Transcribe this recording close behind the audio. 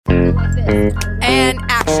And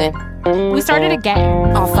action. We started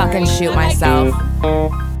again. I'll fucking shoot myself.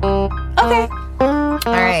 Okay. All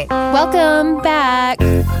right. Welcome back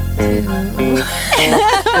to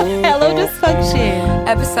Hello Dysfunction.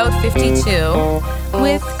 Episode 52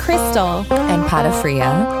 with Crystal. and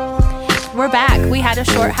Patafria. We're back. We had a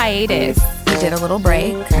short hiatus. We did a little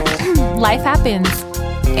break. Life happens.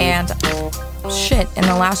 And shit, in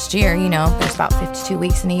the last year, you know, there's about 52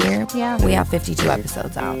 weeks in a year. Yeah. We have 52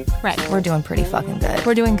 episodes out. Right. We're doing pretty fucking good.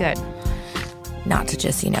 We're doing good. Not to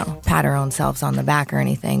just, you know, pat our own selves on the back or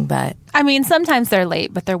anything, but I mean, sometimes they're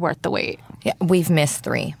late, but they're worth the wait. yeah, we've missed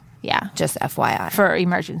 3. Yeah. Just FYI. For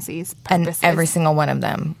emergencies And purposes. every single one of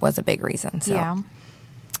them was a big reason. So Yeah.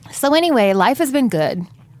 So anyway, life has been good.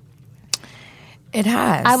 it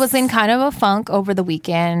has. I was in kind of a funk over the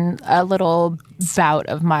weekend, a little bout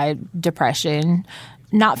of my depression,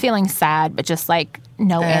 not feeling sad, but just like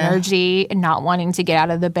no energy and not wanting to get out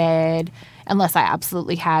of the bed unless I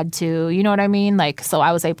absolutely had to. You know what I mean? Like, so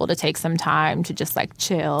I was able to take some time to just like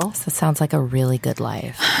chill. So it sounds like a really good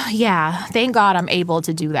life. Yeah. Thank God I'm able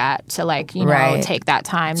to do that, to like, you know, Right. take that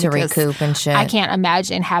time To because recoup and shit. I can't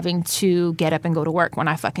imagine having to get up and go to work when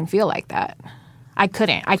I fucking feel like that. I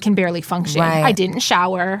couldn't. I can barely function. Right. I didn't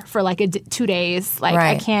shower for like 2 days. Like I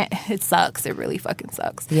Right. can't. It sucks. It really fucking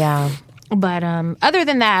sucks. Yeah. But other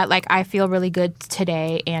than that, like I feel really good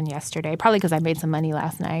today and yesterday. Probably because I made some money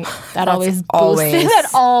last night. That always always.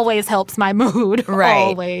 that always helps my mood. Right.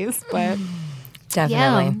 Always. But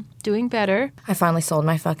Definitely. yeah, doing better. I finally sold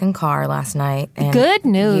my fucking car last night. And Good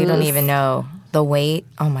news. You don't even know the wait.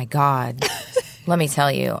 Oh my God. Let me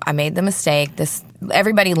tell you, I made the mistake.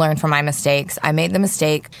 Everybody learned from my mistakes. I made the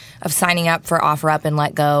mistake of signing up for OfferUp and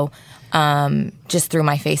Let Go just through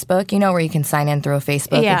my Facebook, you know, where you can sign in through a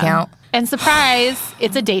Facebook account. And surprise,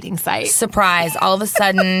 it's a dating site. Surprise. All of a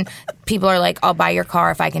sudden, people are like, I'll buy your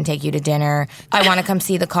car if I can take you to dinner. I want to come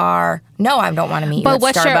see the car. No, I don't want to meet you at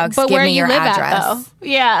Starbucks. But Give where me you your live address. at, though?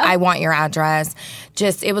 Yeah. I want your address.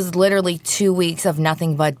 It was literally 2 weeks of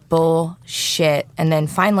nothing but bullshit. And then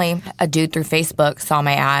finally, a dude through Facebook saw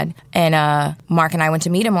my ad. And Mark and I went to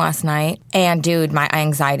meet him last night. And dude, my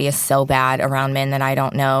anxiety is so bad around men that I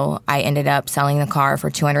don't know. I ended up selling the car for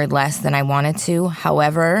 $200 less than I wanted to.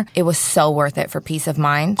 However, it was so worth it for peace of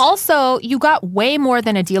mind. Also, you got way more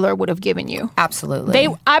than a dealer would have given you. Absolutely. They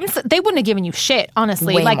wouldn't have given you shit,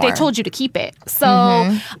 honestly. Way like more. they told you to keep it.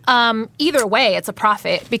 So either way, it's a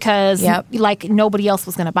profit because Yep. like nobody else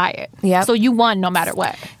was going to buy it. Yep. So you won no matter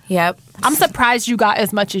what. Yep. I'm surprised you got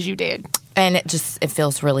as much as you did. And it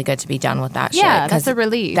feels really good to be done with that shit. Yeah, that's 'cause a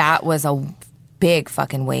relief. That was a big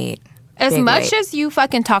fucking weight. As Big much weight. as you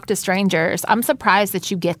fucking talk to strangers, I'm surprised that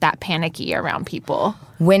you get that panicky around people.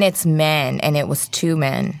 When it's men, and it was 2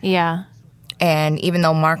 men. Yeah. And even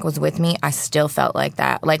though Mark was with me, I still felt like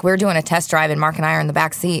that. Like, we were doing a test drive, and Mark and I are in the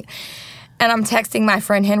back seat. And I'm texting my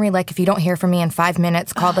friend Henry, like, if you don't hear from me in 5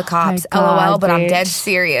 minutes, call the cops. God, LOL, but I'm dead bitch.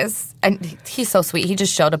 serious. And he's so sweet. He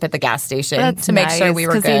just showed up at the gas station That's to make sure we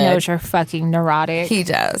were good. because he knows you're fucking neurotic. He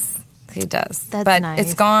does. He does. That's but nice.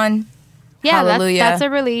 it's gone. Yeah, Hallelujah. that's a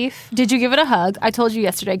relief. Did you give it a hug? I told you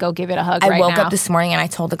yesterday, go give it a hug I right woke now. up this morning and I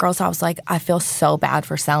told the girls, I was like, I feel so bad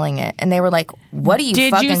for selling it. And they were like, what are you Did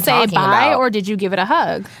fucking you say talking bye about? or did you give it a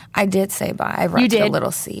hug? I did say bye. I rubbed did? a little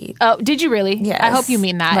seed. Oh, did you really? Yes. I hope you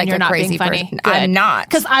mean that Like and you're a not crazy being funny. person. I'm not.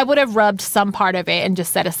 Because I would have rubbed some part of it and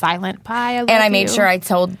just said a silent bye. I love And I made you. sure I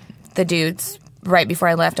told the dudes right before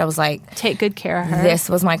I left, I was like, Take good care of her. this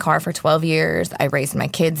was my car for 12 years. I raised my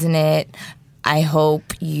kids in it. I hope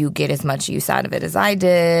you get as much use out of it as I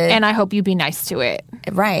did. And I hope you be nice to it.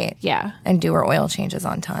 Right. Yeah. And do her oil changes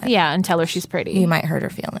on time. Yeah, and tell her she's pretty. You might hurt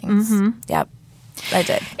her feelings. Mm-hmm. Yep. I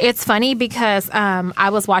did. It's funny because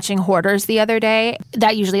I was watching Hoarders the other day.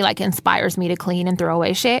 That usually like inspires me to clean and throw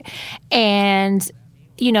away shit. And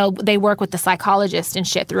you know, they work with the psychologist and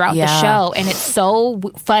shit throughout the show. And it's so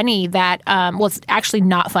funny that, well, it's actually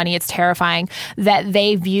not funny. It's terrifying that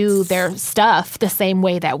they view their stuff the same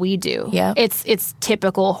way that we do. Yeah. It's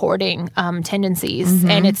typical hoarding tendencies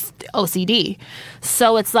and it's OCD.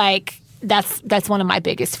 So it's like, that's one of my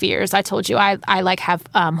biggest fears. I told you I like have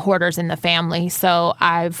hoarders in the family. So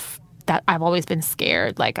I've always been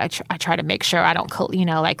scared. Like I try to make sure I don't,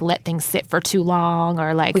 like let things sit for too long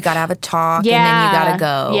or like. We got to have a talk and then you got to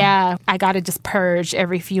go. Yeah. I got to just purge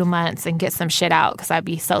every few months and get some shit out because I'd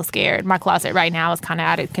be so scared. My closet right now is kind of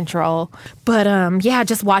out of control. But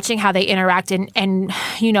just watching how they interact and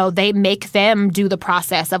they make them do the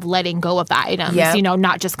process of letting go of the items, Yep.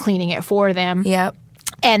 not just cleaning it for them. Yep.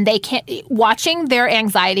 and they can't, watching their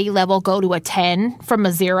anxiety level go to a 10 from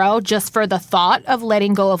a 0 just for the thought of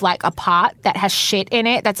letting go of like a pot that has shit in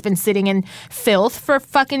it that's been sitting in filth for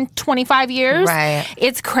fucking 25 years. Right.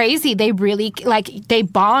 It's crazy. They really, like, they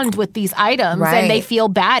bond with these items and they feel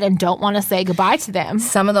bad and don't want to say goodbye to them.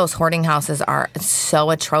 Some of those hoarding houses are so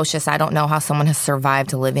atrocious. I don't know how someone has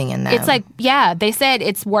survived living in them. It's like, yeah, they said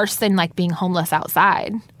it's worse than like being homeless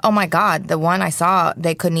outside. Oh my God. The one I saw,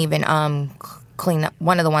 they couldn't even clean up.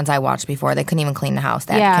 One of the ones I watched before, they couldn't even clean the house.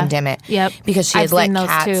 They had to condemn it. Yep. Because she had I've let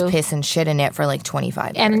cats too. piss and shit in it for like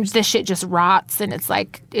 25 years. And the shit just rots and it's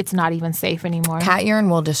like, it's not even safe anymore. Cat urine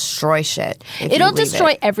will destroy shit. It'll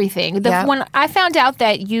destroy everything. When I found out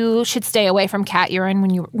that you should stay away from cat urine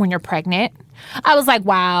when you're pregnant, I was like,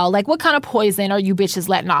 wow, like what kind of poison are you bitches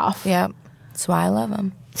letting off? Yep. That's why I love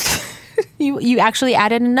them. You actually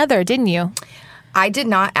added another, didn't you? I did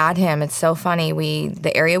not add him. It's so funny.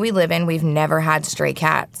 The area we live in, we've never had stray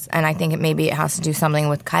cats. And I think maybe it has to do something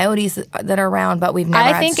with coyotes that are around, but we've never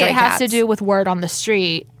had stray cats. I think it has to do with word on the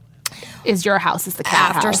street is your house is the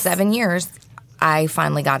cat After house. 7 years, I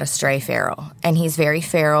finally got a stray feral. And he's very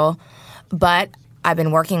feral, but I've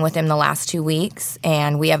been working with him the last 2 weeks,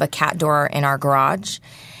 and we have a cat door in our garage.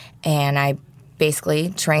 And I basically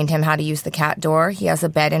trained him how to use the cat door. He has a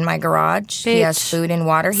bed in my garage. Bitch. He has food and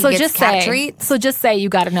water. He gets cat treats. So just say you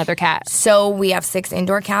got another cat. So we have 6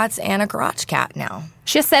 indoor cats and a garage cat now.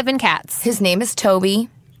 She has 7 cats. His name is Toby,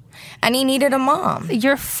 and he needed a mom.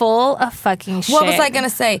 You're full of fucking shit. What was I going to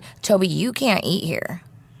say? Toby, you can't eat here.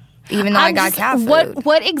 Even though I got cat food.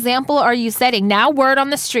 What example are you setting? Now word on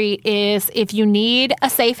the street is if you need a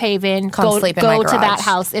safe haven, go sleep in my to garage. that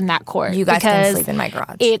house in that court. You guys can sleep in my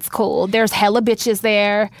garage. It's cool. There's hella bitches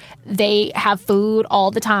there. They have food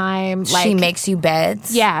all the time. Like, she makes you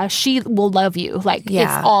beds. Yeah, she will love you. Like,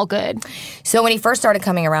 it's all good. So when he first started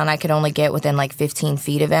coming around, I could only get within like 15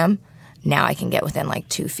 feet of him. Now I can get within like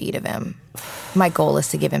 2 feet of him. My goal is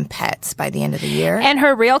to give him pets by the end of the year. And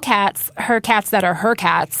her real cats, her cats that are her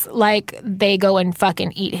cats, like, they go and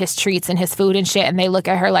fucking eat his treats and his food and shit, and they look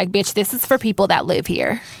at her like, bitch, this is for people that live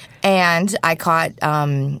here. And I caught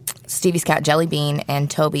Stevie's cat Jelly Bean and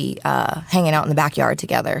Toby hanging out in the backyard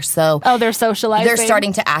together. So they're socializing. They're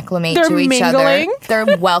starting to acclimate to each mingling. other.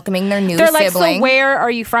 They're welcoming their new they're sibling. like, so where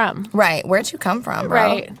are you from? Right. Where'd you come from, bro?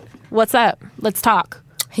 Right. What's up? Let's talk.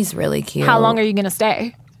 He's really cute. How long are you going to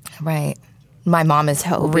stay? Right. My mom is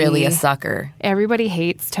really a sucker. Everybody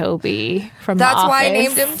hates Toby from That's The Office. why I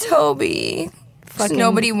named him Toby.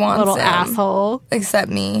 Nobody wants little him. Asshole. Except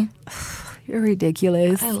me. You're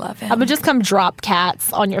ridiculous. I love him. I'm going to just come drop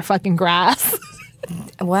cats on your fucking grass.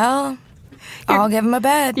 Well, I'll give him a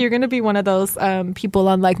bed. You're going to be one of those people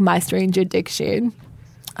on like My Strange Addiction.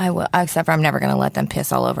 I will, except for I'm never going to let them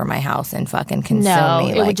piss all over my house and fucking consume me like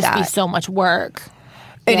that. No, it would just be so much work.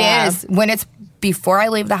 It is. When it's before I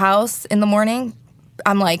leave the house in the morning,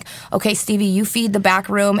 I'm like, okay, Stevie, you feed the back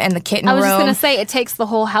room and the kitten room. I was just going to say, it takes the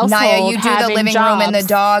whole household. Naya, you do the living room and the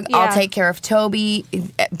dog. Yeah. I'll take care of Toby.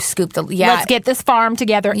 Scoop the... Let's get this farm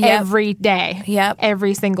together every day. Yep.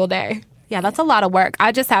 Every single day. Yeah, that's a lot of work.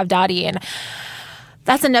 I just have Dottie, and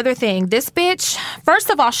that's another thing. This bitch, first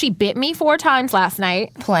of all, she bit me 4 times last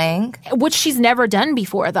night. Playing. Which she's never done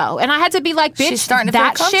before, though. And I had to be like, bitch, She's starting to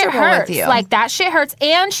that feel shit comfortable hurts. with you. Like, that shit hurts.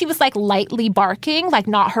 And she was like lightly barking, like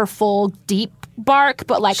not her full deep bark,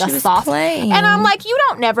 but like She a was soft. playing. And I'm like, you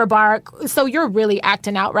don't never bark, so you're really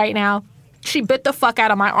acting out right now. She bit the fuck out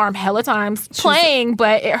of my arm hella times, playing,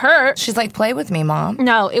 but it hurt. She's like, play with me, Mom.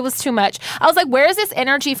 No, it was too much. I was like, where is this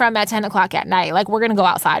energy from at 10 o'clock at night? Like, we're going to go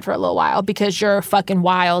outside for a little while because you're fucking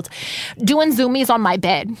wild. Doing zoomies on my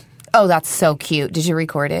bed. Oh, that's so cute. Did you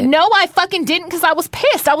record it? No, I fucking didn't because I was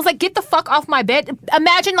pissed. I was like, get the fuck off my bed.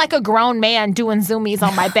 Imagine like a grown man doing zoomies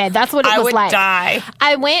on my bed. That's what it was like.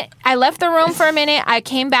 I would die. I left the room for a minute. I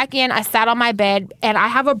came back in. I sat on my bed and I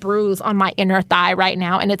have a bruise on my inner thigh right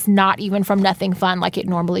now. And it's not even from nothing fun like it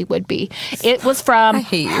normally would be. It was from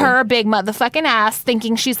her big motherfucking ass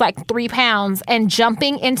thinking she's like 3 pounds and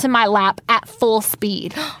jumping into my lap at full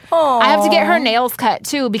speed. I have to get her nails cut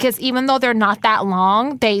too because even though they're not that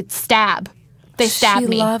long, they stab. They stabbed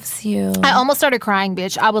me. She loves you. I almost started crying,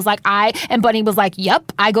 bitch. I was like, and Bunny was like,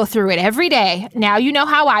 yep, I go through it every day. Now you know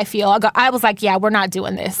how I feel. I was like, yeah, we're not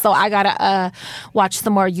doing this. So I got to watch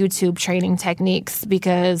some more YouTube training techniques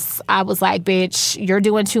because I was like, bitch, you're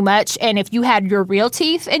doing too much. And if you had your real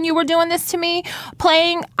teeth and you were doing this to me,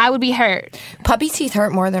 playing, I would be hurt. Puppy teeth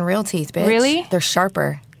hurt more than real teeth, bitch. Really? They're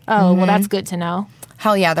sharper. Oh, well, that's good to know.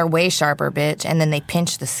 Hell yeah, they're way sharper, bitch. And then they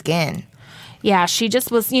pinch the skin. Yeah, she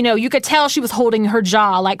just was, you could tell she was holding her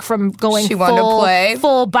jaw, like from going She wanted to play.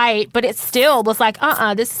 full bite, but it still was like,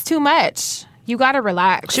 this is too much. You got to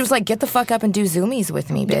relax. She was like, get the fuck up and do Zoomies with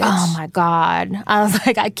me, bitch. Oh, my God. I was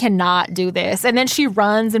like, I cannot do this. And then she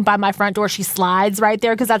runs, and by my front door, she slides right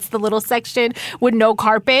there because that's the little section with no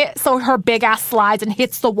carpet. So her big ass slides and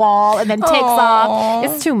hits the wall and then takes off.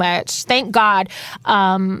 It's too much. Thank God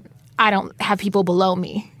I don't have people below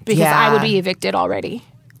me because I would be evicted already.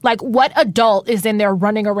 Like, what adult is in there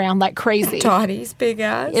running around like crazy? Dottie's big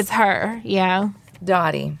ass. It's her, yeah.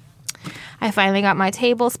 Dottie. I finally got my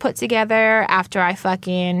tables put together after I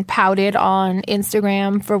fucking pouted on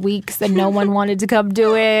Instagram for weeks and no one wanted to come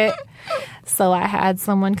do it. So I had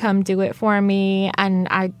someone come do it for me, and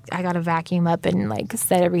I got to vacuum up and like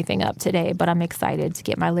set everything up today, but I'm excited to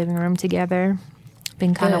get my living room together.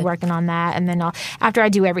 Been kind of working on that, and then after I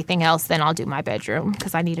do everything else, then I'll do my bedroom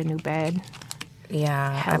because I need a new bed.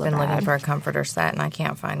 Yeah, I've been looking for a comforter set, and I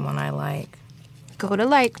can't find one I like. Go to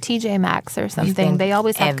like TJ Maxx or something. They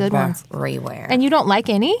always have good ones. Everywhere. And you don't like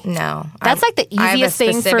any? No. That's like the easiest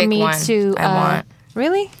thing for me to... I want.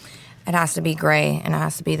 Really? It has to be gray, and it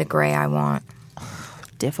has to be the gray I want.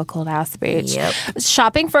 Difficult ass bitch. Yep.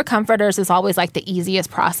 Shopping for comforters is always like the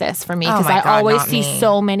easiest process for me because my I God, always not see me.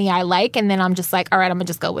 so many I like, and then I'm just like, all right, I'm gonna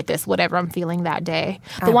just go with this, whatever I'm feeling that day.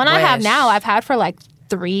 The one I have now, I've had for like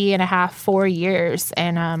 3.5, 4 years,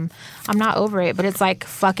 and I'm not over it, but it's like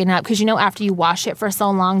fucking up because after you wash it for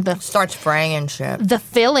so long, starts fraying and shit. The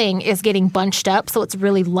filling is getting bunched up, so it's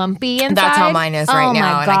really lumpy inside. That's how mine is right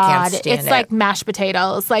now, and I can't stand it's like mashed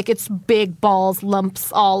potatoes. Like it's big balls,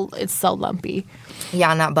 lumps, it's so lumpy.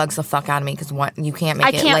 Yeah, and that bugs the fuck out of me because you can't make I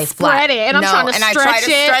it can't lay spread flat. it, and I'm trying to stretch it. I try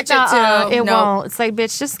to stretch it too. It won't. It's like,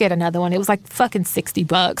 bitch, just get another one. It was like fucking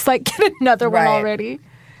 $60. Like, get another one already.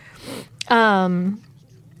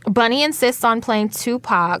 Bunny insists on playing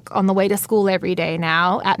Tupac on the way to school every day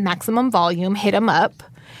now at maximum volume. Hit him up.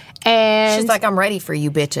 And she's like, I'm ready for you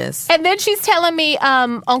bitches. And then she's telling me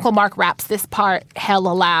Uncle Mark raps this part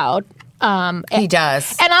hella loud. He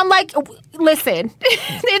does. And I'm like, listen,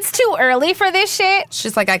 it's too early for this shit.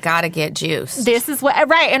 She's like, I gotta get juice. This is what,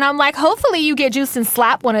 right. And I'm like, hopefully you get juice and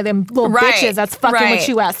slap one of them little bitches that's fucking with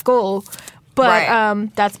you at school.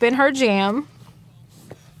 But that's been her jam.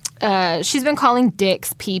 She's been calling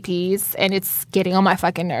dicks pee-pees, and it's getting on my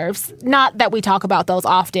fucking nerves. Not that we talk about those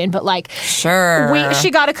often, but like, sure.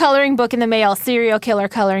 She got a coloring book in the mail, serial killer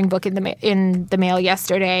coloring book in the mail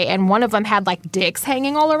yesterday, and one of them had like dicks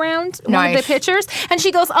hanging all around one of the pictures, and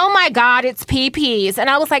she goes, "Oh my God, it's pee-pees," and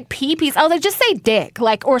I was like, "Pee-pees?" I was like, just say dick,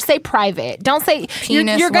 like, or say private. Don't say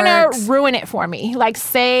penis. You're gonna ruin it for me. Like,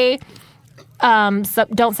 say. So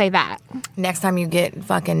don't say that. Next time you get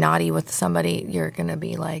fucking naughty with somebody, you're gonna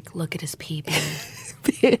be like, look at his pee-pee.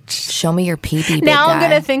 Bitch. Show me your pee-pee, big Now guy. I'm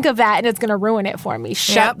gonna think of that, and it's gonna ruin it for me.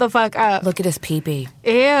 Shut the fuck up. Look at his pee-pee.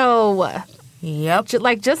 Ew. Yep.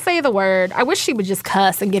 Just say the word. I wish she would just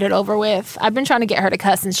cuss and get it over with. I've been trying to get her to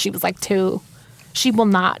cuss since she was like 2. She will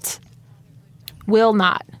not. Will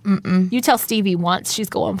not. Mm-mm. You tell Stevie once, she's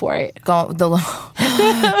going for it.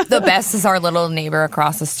 The best is our little neighbor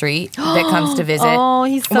across the street that comes to visit. Oh,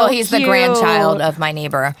 he's so he's cute. the grandchild of my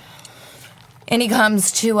neighbor. And he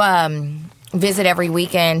comes to visit every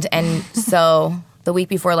weekend. And so the week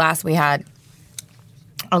before last, we had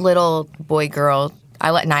a little boy girl. I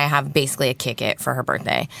let Naya have basically a kick it for her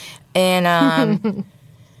birthday. And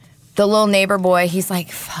the little neighbor boy, he's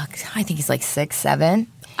like, fuck, I think he's like 6, 7.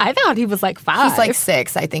 I thought he was like 5. He's like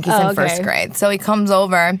 6. I think he's in first grade. So he comes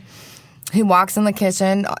over. He walks in the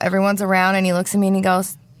kitchen. Everyone's around, and he looks at me and he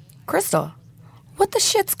goes, "Crystal, what the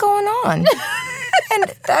shit's going on?" And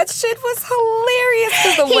that shit was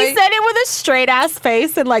hilarious. He said it with a straight ass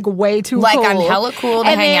face and like way too like cool. I'm hella cool to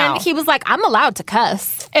and hang then out. He was like, "I'm allowed to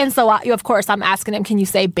cuss," and so of course I'm asking him, "Can you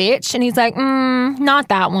say bitch?" And he's like, "Not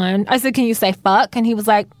that one." I said, "Can you say fuck?" And he was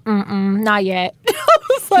like, "Not yet."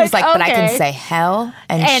 He was like, "But I can say hell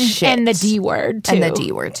and shit and the D word too, and the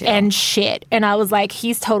D word too, and shit." And I was like,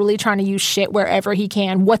 "He's totally trying to use shit wherever he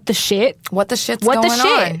can." What the shit? What the shit's going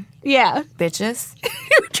on? Yeah, bitches.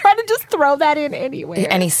 You're trying to just throw that in anywhere.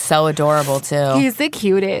 And he's so adorable too. He's the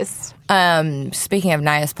cutest. Speaking of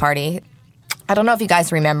Naya's party, I don't know if you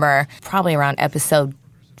guys remember, probably around episode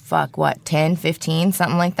 10, 15,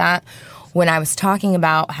 something like that, when I was talking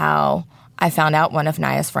about how I found out one of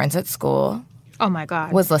Naya's friends at school. Oh my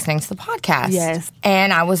God. Was listening to the podcast. Yes.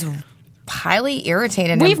 And I was highly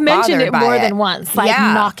irritated. We've and mentioned it more it. than once. Like,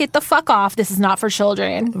 knock it the fuck off. This is not for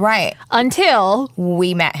children. Right. Until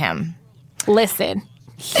we met him. Listen.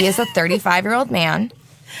 He is a 35-year-old man.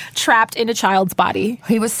 Trapped in a child's body.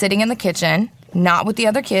 He was sitting in the kitchen, not with the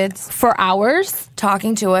other kids. For hours.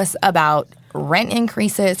 Talking to us about rent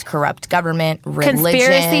increases, corrupt government, religion.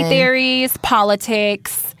 Conspiracy theories,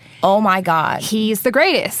 politics. Oh my God. He's the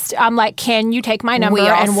greatest. I'm like, can you take my number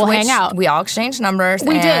and we'll hang out? We all exchanged numbers.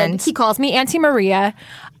 We did. He calls me Auntie Maria.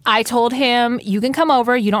 I told him, you can come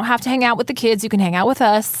over. You don't have to hang out with the kids. You can hang out with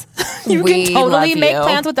us. You can totally make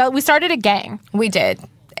plans with us. We started a gang. We did.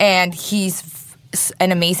 And he's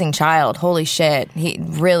an amazing child. Holy shit. He's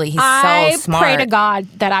so smart. I pray to God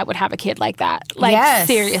that I would have a kid like that. Like,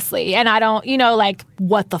 seriously. And I don't, like,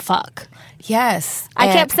 what the fuck? Yes.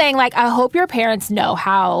 I kept saying, like, I hope your parents know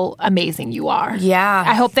how amazing you are. Yeah.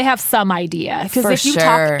 I hope they have some idea. Because if you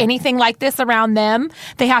talk anything like this around them,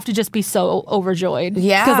 they have to just be so overjoyed.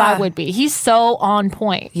 Yeah. Because I would be. He's so on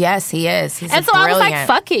point. Yes, he is. He's and so brilliant. I was like,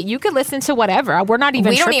 fuck it. You could listen to whatever. We're not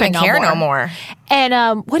even tripping no more. We don't even care no more.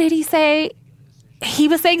 And what did he say? He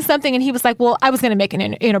was saying something, and he was like, well, I was going to make an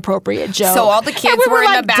inappropriate joke. So all the kids were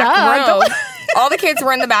in the back room. All the kids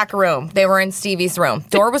were in the back room. They were in Stevie's room.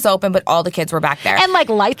 Door was open, but all the kids were back there. And, like,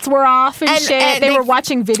 lights were off and shit. And they were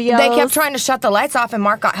watching videos. They kept trying to shut the lights off, and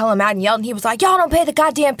Mark got hella mad and yelled, and he was like, y'all don't pay the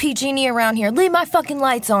goddamn PG&E around here. Leave my fucking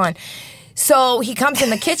lights on. So he comes in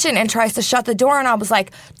the kitchen and tries to shut the door, and I was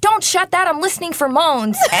like, don't shut that. I'm listening for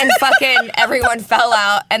moans. And fucking everyone fell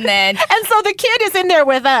out, and then... And so the kid is in there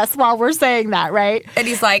with us while we're saying that, right? And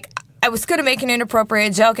he's like... I was going to make an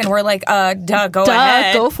inappropriate joke, and we're like, go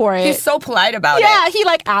ahead. Go for it. He's so polite about it. Yeah, he,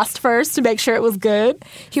 like, asked first to make sure it was good.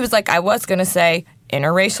 He was like, I was going to say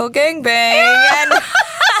interracial gangbang.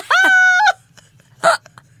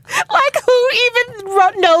 Like, who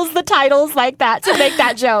even knows the titles like that to make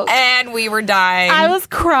that joke? And we were dying. I was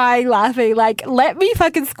crying, laughing. Like, let me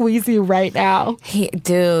fucking squeeze you right now. He's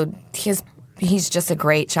just a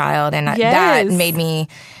great child, and that made me...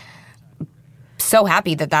 so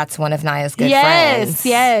happy that that's one of Naya's good friends.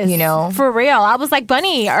 Yes. You know? For real. I was like,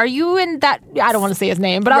 Bunny, are you in that... I don't want to say his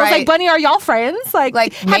name, but I was like, Bunny, are y'all friends? Like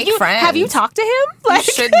friends. Have you talked to him? Like,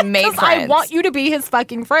 you should make friends. I want you to be his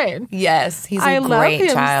fucking friend. Yes. He's a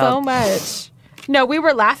great child. I love him so much. No, we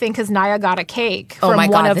were laughing because Naya got a cake from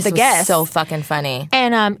one of the guests. So fucking funny.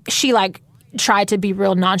 And she, like... tried to be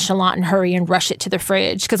real nonchalant and hurry and rush it to the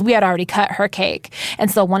fridge because we had already cut her cake.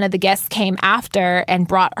 And so one of the guests came after and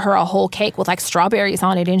brought her a whole cake with like strawberries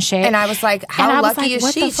on it and shit. And I was like, how lucky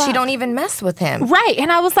is she? She don't even mess with him. Right.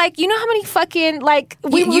 And I was like, you know how many fucking, like,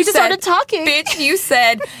 we just started talking. Bitch, you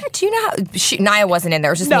said, do you know how, Naya wasn't in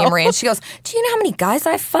there, it was just me and Maria. And she goes, do you know how many guys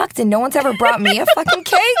I fucked and no one's ever brought me a fucking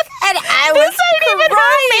cake? And I was crying. Even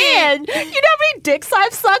her man. You know how many dicks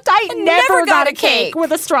I've sucked? I never got a cake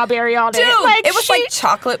with a strawberry on it. Like, it was like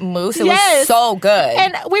chocolate mousse. It was so good.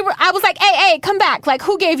 And I was like, hey, come back. Like,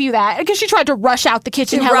 who gave you that? Because she tried to rush out the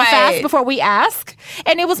kitchen hella fast before we ask.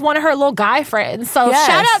 And it was one of her little guy friends. So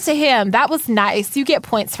shout out to him. That was nice. You get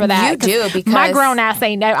points for that. You do, because my grown ass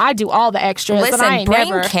ain't never. I do all the extras. Listen, and I ain't bring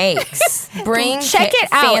never. Cakes. Check it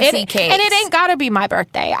out. Fancy cakes. And it ain't gotta be my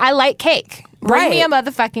birthday. I like cake. Bring me a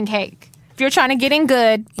motherfucking cake. If you're trying to get in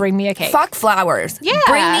good, bring me a cake. Fuck flowers. Yeah.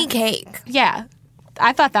 Bring me cake. Yeah.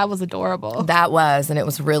 I thought that was adorable. That was, and it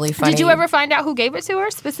was really funny. Did you ever find out who gave it to her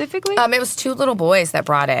specifically? It was two little boys that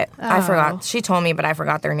brought it. Oh. I forgot. She told me, but I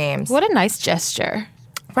forgot their names. What a nice gesture.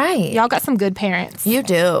 Right. Y'all got some good parents. You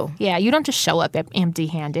do. Yeah, you don't just show up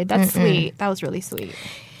empty-handed. That's sweet. That was really sweet.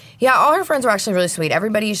 Yeah, all her friends were actually really sweet.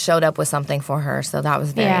 Everybody showed up with something for her, so that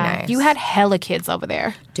was very nice. You had hella kids over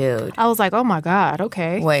there. Dude. I was like, oh my God,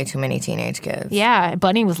 okay. Way too many teenage kids. Yeah,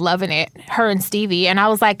 Bunny was loving it. Her and Stevie. And I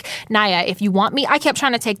was like, Naya, if you want me, I kept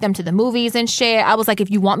trying to take them to the movies and shit. I was like,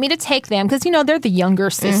 if you want me to take them, because, they're the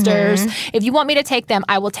younger sisters. If you want me to take them,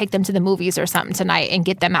 I will take them to the movies or something tonight and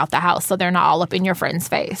get them out the house so they're not all up in your friend's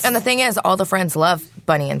face. And the thing is, all the friends love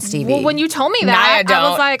Bunny and Stevie. Well, when you told me that, I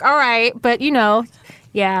was like, all right. But,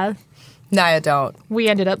 yeah. Naya don't. We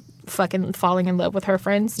ended up fucking falling in love with her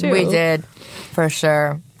friends, too. We did, for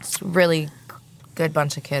sure. It's really good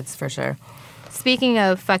bunch of kids, for sure. Speaking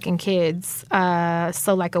of fucking kids,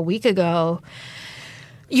 so like a week ago,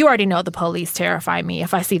 you already know the police terrify me.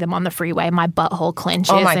 If I see them on the freeway, my butthole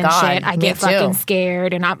clenches and shit. I get fucking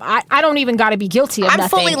scared, and I don't even got to be guilty of nothing. I'm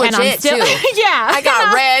fully legit, and I'm still, too. Yeah. I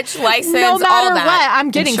got reg, license, no matter all that. What,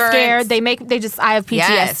 I'm getting Insurance. scared. I have PTSD.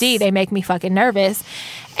 Yes. They make me fucking nervous.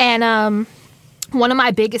 And one of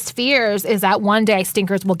my biggest fears is that one day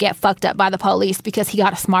Stinkers will get fucked up by the police because he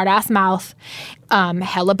got a smart ass mouth,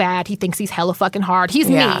 hella bad. He thinks he's hella fucking hard. He's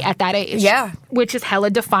me at that age. Yeah. Which is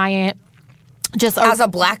hella defiant. Just as a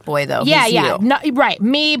black boy, though. Yeah, he's yeah. You. No, right.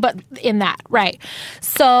 Me, but in that. Right.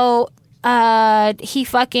 So he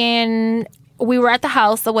fucking we were at the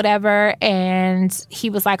house or whatever, and he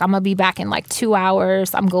was like, I'm going to be back in like 2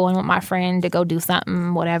 hours. I'm going with my friend to go do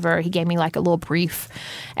something, whatever. He gave me like a little brief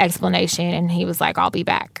explanation, and he was like, I'll be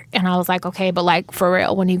back. And I was like, okay, but like for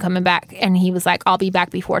real, when are you coming back? And he was like, I'll be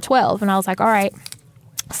back before 12. And I was like, all right.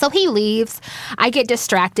 So he leaves. I get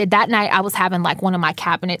distracted. That night I was having like one of my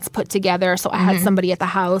cabinets put together. So I had somebody at the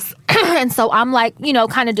house. And so I'm like, you know,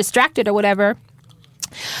 kind of distracted or whatever.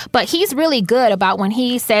 But he's really good about when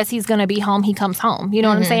he says he's going to be home, he comes home. You know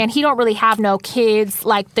what I'm saying? He don't really have no kids.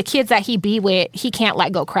 Like the kids that he be with, he can't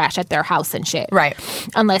like go crash at their house and shit. Right.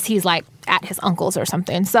 Unless he's like at his uncle's or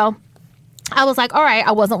something. So I was like, all right,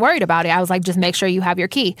 I wasn't worried about it. I was like, just make sure you have your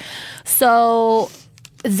key. So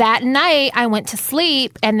that night I went to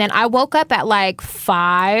sleep, and then I woke up at like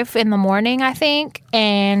 5 in the morning, I think,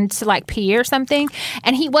 and to like pee or something,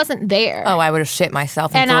 and he wasn't there. Oh, I would have shit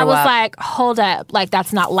myself and I was up. like, hold up, like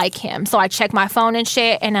that's not like him. So I checked my phone and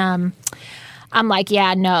shit, and I'm like,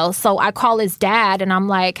 yeah, no. So I call his dad, and I'm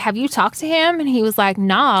like, have you talked to him? And he was like,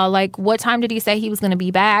 nah. Like, what time did he say he was going to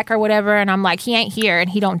be back or whatever? And I'm like, he ain't here, and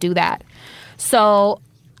he don't do that. So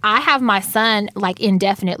I have my son like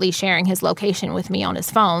indefinitely sharing his location with me on his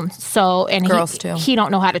phone. So, and girls too. He don't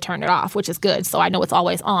know how to turn it off, which is good. So I know it's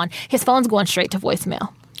always on. His phone's going straight to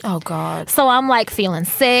voicemail. Oh God. So I'm like feeling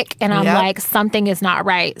sick, and I'm like, something is not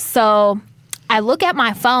right. So I look at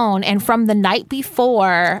my phone, and from the night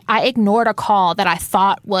before, I ignored a call that I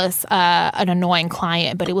thought was an annoying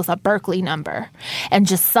client, but it was a Berkeley number. And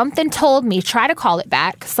just something told me, try to call it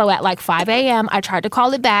back. So at like 5 a.m., I tried to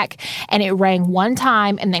call it back, and it rang one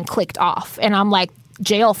time and then clicked off. And I'm like,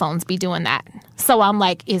 jail phones be doing that. So I'm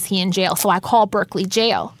like, is he in jail? So I call Berkeley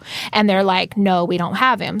jail, and they're like, no, we don't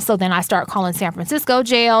have him. So then I start calling San Francisco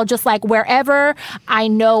jail, just like wherever I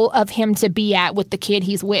know of him to be at with the kid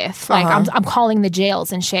he's with. Like I'm calling the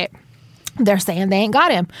jails and shit. They're saying they ain't got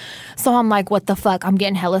him. So I'm like, what the fuck? I'm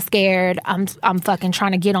getting hella scared. I'm fucking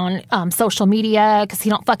trying to get on social media because he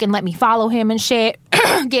don't fucking let me follow him and shit.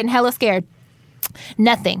 Getting hella scared.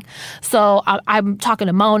 Nothing. So I'm talking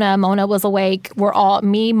to Mona. Mona was awake. We're all,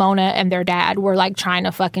 me, Mona, and their dad, were like trying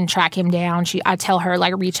to fucking track him down. I tell her,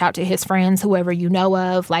 like, reach out to his friends, whoever you know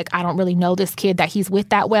of. Like, I don't really know this kid that he's with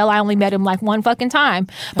that well. I only met him like one fucking time.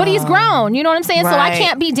 But he's grown. You know what I'm saying? Right. So I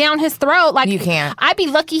can't be down his throat. Like, you can't. I'd be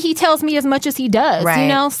lucky he tells me as much as he does. Right. You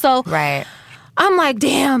know? So. Right. I'm like,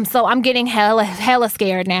 damn. So I'm getting hella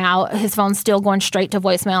scared now. His phone's still going straight to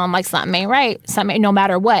voicemail. I'm like, something ain't right. No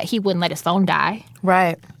matter what, he wouldn't let his phone die.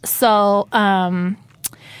 Right. So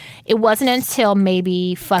it wasn't until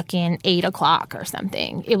maybe fucking 8 o'clock or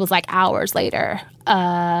something. It was like hours later.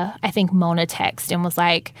 I think Mona texted and was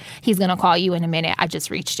like, he's going to call you in a minute. I just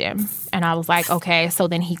reached him. And I was like, okay. So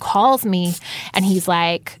then he calls me, and he's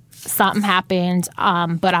like, something happened,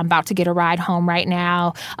 but I'm about to get a ride home right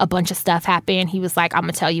now. A bunch of stuff happened. He was like, I'm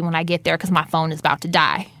going to tell you when I get there because my phone is about to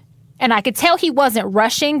die. And I could tell he wasn't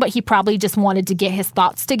rushing, but he probably just wanted to get his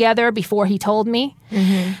thoughts together before he told me.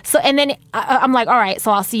 Mm-hmm. So, and then I'm like, all right,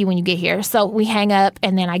 so I'll see you when you get here. So we hang up,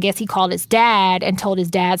 and then I guess he called his dad and told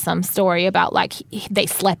his dad some story about like they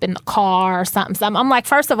slept in the car or something. I'm like,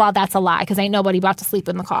 first of all, that's a lie because ain't nobody about to sleep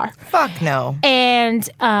in the car. Fuck no. And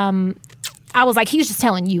I was like, he's just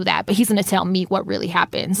telling you that, but he's going to tell me what really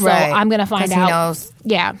happened. So right. I'm going to find out. He knows.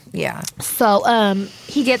 Yeah. Yeah. So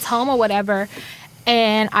he gets home or whatever,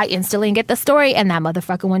 and I instantly get the story, and that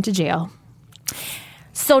motherfucker went to jail.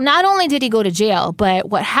 So not only did he go to jail, but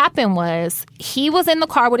what happened was he was in the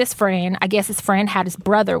car with his friend. I guess his friend had his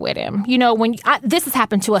brother with him. You know, this has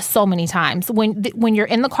happened to us so many times. When you're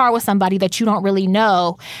in the car with somebody that you don't really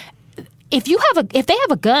know, if they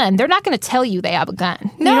have a gun, they're not going to tell you they have a gun.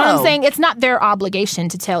 You know what I'm saying? It's not their obligation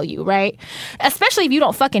to tell you, right? Especially if you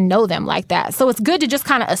don't fucking know them like that. So it's good to just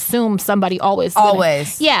kind of assume somebody always.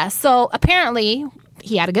 Yeah. So apparently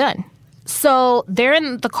he had a gun. So they're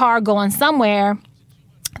in the car going somewhere.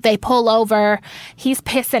 They pull over. He's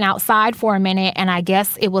pissing outside for a minute, and I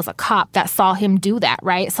guess it was a cop that saw him do that,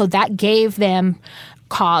 right? So that gave them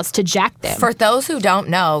cause to jack them. For those who don't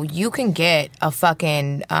know, you can get a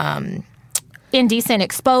fucking indecent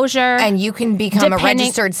exposure. And you can become a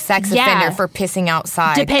registered sex offender for pissing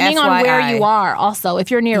outside. Depending FYI. on where you are also. If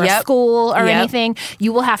you're near a school or anything,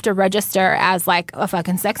 you will have to register as like a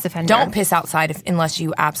fucking sex offender. Don't piss outside unless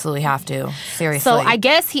you absolutely have to. Seriously. So I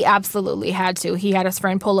guess he absolutely had to. He had his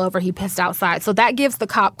friend pull over. He pissed outside. So that gives the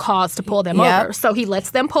cop cause to pull them over. So he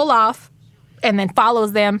lets them pull off and then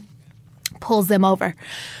follows them, pulls them over.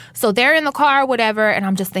 So they're in the car, whatever, and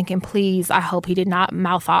I'm just thinking, please, I hope he did not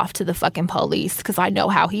mouth off to the fucking police because I know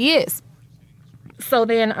how he is. So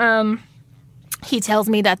then he tells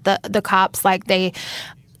me that the cops, like, they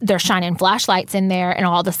they're shining flashlights in there, and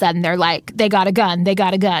all of a sudden they're like, they got a gun,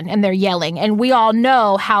 and they're yelling. And we all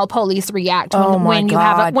know how police react when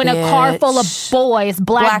a car full of boys,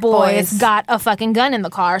 black boys, got a fucking gun in the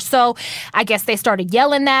car. So I guess they started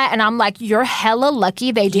yelling that, and I'm like, you're hella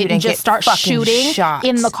lucky they didn't just start shooting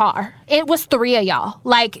in the car. It was 3 of y'all.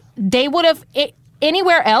 Like, they would have...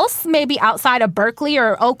 Anywhere else, maybe outside of Berkeley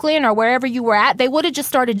or Oakland or wherever you were at, they would have just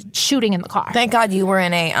started shooting in the car. Thank God you were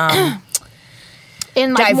in a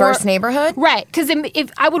in like diverse neighborhood. Right. Because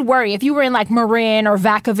if I would worry, if you were in like Marin or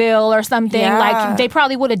Vacaville or something, like they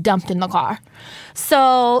probably would have dumped in the car.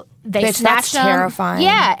 So they snatched them. Terrifying.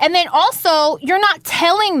 Yeah. And then also, you're not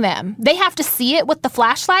telling them. They have to see it with the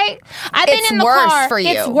flashlight. I've been in the car. It's worse for you.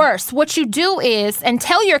 It's worse. What you do is, and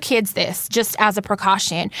tell your kids this just as a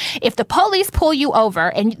precaution, if the police pull you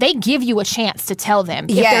over and they give you a chance to tell them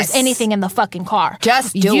if there's anything in the fucking car.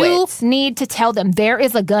 Just do it. You need to tell them there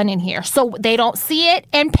is a gun in here so they don't see it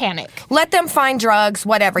and panic. Let them find drugs,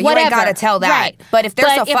 whatever. You ain't got to tell that. Right. But if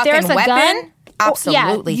there's a fucking weapon... gun,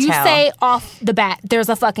 absolutely you tell. say off the bat, there's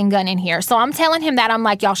a fucking gun in here. So I'm telling him that. I'm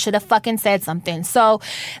like, y'all should have fucking said something. So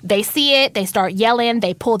they see it. They start yelling.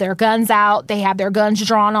 They pull their guns out. They have their guns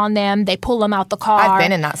drawn on them. They pull them out the car. I've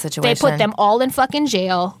been in that situation. They put them all in fucking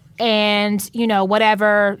jail. And, you know,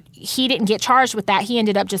 whatever. He didn't get charged with that. He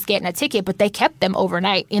ended up just getting a ticket, but they kept them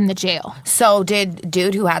overnight in the jail. So did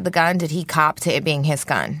dude who had the gun, did he cop to it being his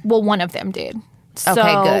gun? Well, one of them did. So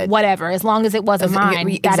okay, good. Whatever, as long as it wasn't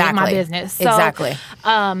mine, that ain't my business. So, exactly.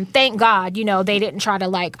 Thank God, you know, they didn't try to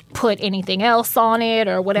like put anything else on it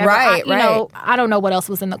or whatever. Right, you know, I don't know what else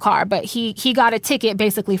was in the car, but he got a ticket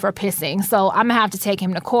basically for pissing. So I'm gonna have to take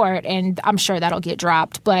him to court, and I'm sure that'll get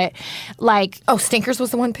dropped. But like, Stinkers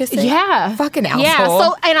was the one pissing? Yeah, fucking asshole. Yeah.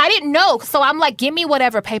 So and I didn't know. So I'm like, give me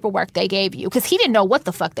whatever paperwork they gave you, because he didn't know what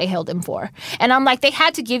the fuck they held him for. And I'm like, they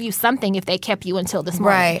had to give you something if they kept you until this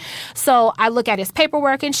morning. Right. So I look at his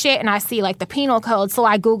paperwork and shit, and I see like the penal code. So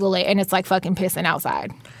I Google it, and it's like fucking pissing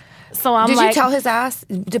outside. So I'm Did like, you tell his ass?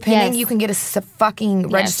 Depending, yes. you can get fucking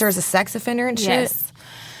register as a sex offender and shit. Yes.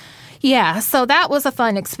 Yeah, so that was a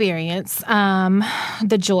fun experience.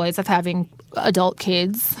 The joys of having adult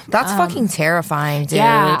kids. That's fucking terrifying, dude.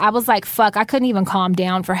 Yeah, I was like, fuck, I couldn't even calm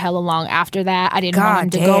down for hella long after that. I didn't want him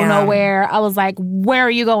to go nowhere. I was like, where are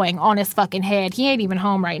you going? On his fucking head. He ain't even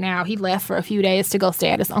home right now. He left for a few days to go stay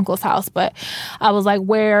at his uncle's house. But I was like,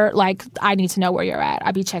 where, like, I need to know where you're at.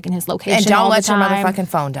 I be checking his location and don't all let the your time. motherfucking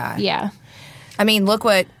phone die. Yeah. I mean, look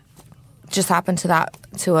what just happened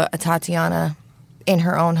to a Tatiana in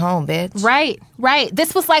her own home, bitch. Right.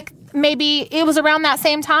 This was like, maybe it was around that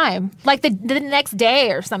same time, like the next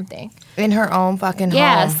day or something. In her own fucking home.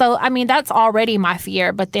 Yeah, so, I mean, that's already my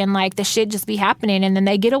fear. But then, like, the shit just be happening, and then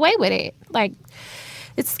they get away with it. Like,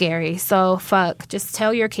 it's scary. So, fuck. Just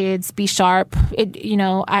tell your kids, be sharp. You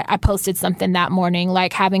know, I posted something that morning,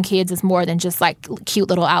 like, having kids is more than just, like, cute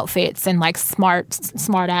little outfits and, like,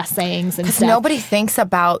 smart-ass sayings and stuff. Because nobody thinks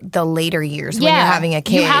about the later years when you're having a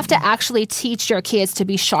kid. You have to actually teach your kids to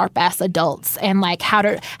be sharp-ass adults and, like, how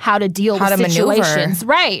to deal with situations.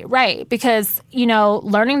 Maneuver. Right. Because, you know,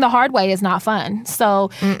 learning the hard way is not fun.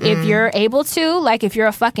 So, if you're able to, like, if you're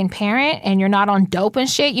a fucking parent and you're not on dope and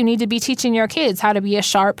shit, you need to be teaching your kids how to be a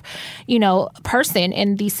sharp, you know, person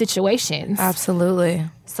in these situations. Absolutely.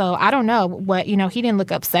 So I don't know what, you know, he didn't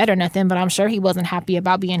look upset or nothing, but I'm sure he wasn't happy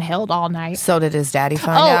about being held all night. So did his daddy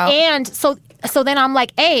find out? Oh, and so then I'm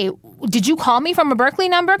like, hey, did you call me from a Berkeley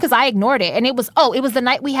number? Because I ignored it. And it was the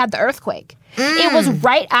night we had the earthquake. It was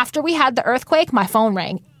right after we had the earthquake, my phone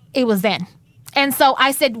rang. It was then. And so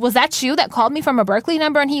I said, was that you that called me from a Berkeley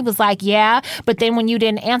number? And he was like, yeah. But then when you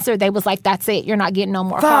didn't answer, they was like, that's it. You're not getting no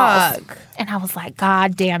more calls. And I was like,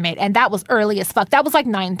 God damn it. And that was early as fuck. That was like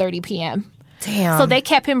 9:30 p.m. Damn. So they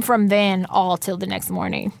kept him from then all till the next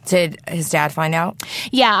morning. Did his dad find out?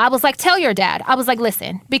 Yeah, I was like, tell your dad. I was like,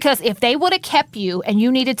 listen, because if they would have kept you and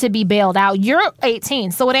you needed to be bailed out, you're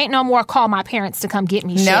 18, so it ain't no more call my parents to come get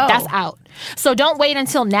me shit. That's out. So don't wait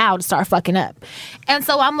until now to start fucking up. And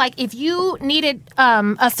so I'm like, if you needed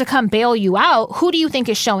us to come bail you out, who do you think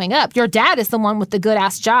is showing up? Your dad is the one with the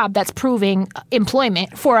good-ass job that's proving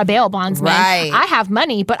employment for a bail bondsman. Right. I have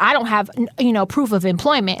money, but I don't have, you know, proof of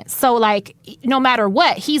employment. So, like, no matter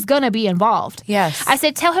what, he's going to be involved. Yes. I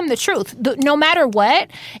said, tell him the truth. No matter what,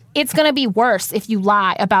 it's going to be worse if you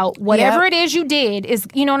lie about whatever it is you did. Is,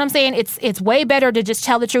 you know what I'm saying? It's way better to just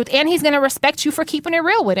tell the truth. And he's going to respect you for keeping it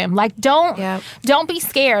real with him. Like, don't be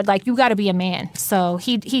scared. Like, you got to be a man. So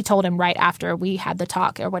he told him right after we had the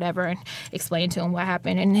talk or whatever and explained to him what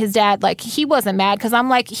happened. And his dad, like, he wasn't mad because I'm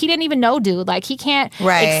like, he didn't even know, dude. Like, he can't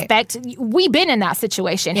expect. We've been in that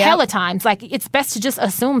situation hella times. Like, it's best to just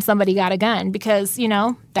assume somebody got a gun because, you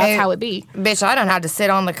know, that's how it be. Bitch, I done had to sit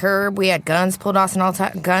on the curb. We had guns pulled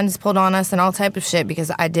on us and all type of shit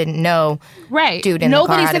because I didn't know. Right. Dude in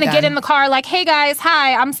Nobody's the car gonna get in the car like, hey guys,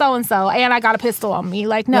 hi, I'm so and so, and I got a pistol on me.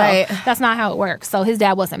 Like, no, that's not how it works. So his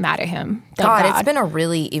dad wasn't mad at him. God, it's been a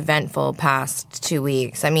really eventful past 2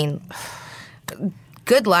 weeks. I mean,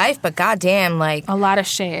 good life, but goddamn, like a lot of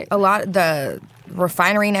shit. The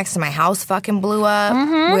refinery next to my house fucking blew up.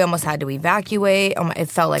 Mm-hmm. We almost had to evacuate. It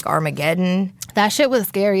felt like Armageddon. That shit was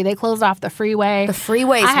scary. They closed off the freeway. The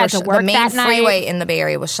freeways I had to work the main that night. freeway in the Bay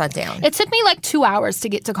Area was shut down. It took me like 2 hours to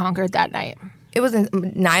get to Concord that night. It was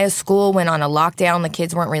Naya's school went on a lockdown. The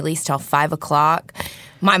kids weren't released till 5 o'clock.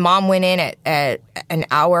 My mom went in at an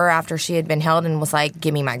hour after she had been held and was like,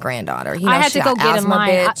 give me my granddaughter. You know, I had to go get in line.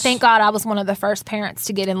 Bitch. Thank God I was one of the first parents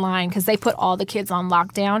to get in line because they put all the kids on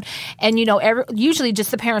lockdown. And, you know, usually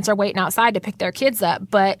just the parents are waiting outside to pick their kids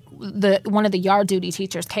up. But one of the yard duty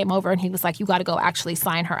teachers came over and he was like, you got to go actually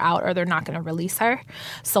sign her out or they're not going to release her.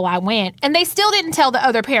 So I went. And they still didn't tell the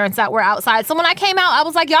other parents that were outside. So when I came out, I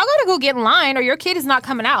was like, y'all got to go get in line or your kid is not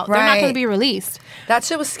coming out. They're not going to be released. That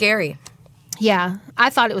shit was scary. Yeah,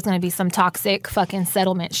 I thought it was going to be some toxic fucking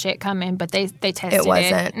settlement shit coming, but they tested it. It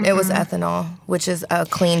wasn't. Mm-hmm. It was ethanol, which is a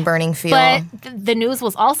clean burning fuel. But the news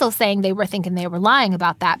was also saying they were thinking they were lying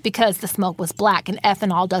about that because the smoke was black and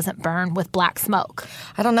ethanol doesn't burn with black smoke.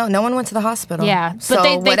 I don't know. No one went to the hospital. Yeah, so but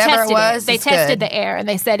they whatever tested it was, They tested good. the air and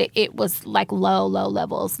they said it was like low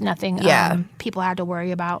levels. Nothing people had to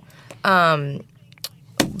worry about.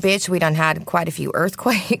 Bitch, we done had quite a few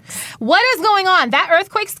earthquakes. What is going on? That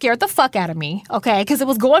earthquake scared the fuck out of me, okay? Because it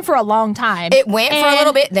was going for a long time. It went for a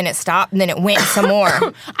little bit, then it stopped, and then it went some more.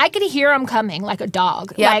 I could hear them coming like a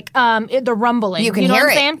dog. Yep. Like the rumbling. You can know hear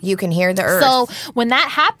what I'm it. saying? You can hear the earth. So when that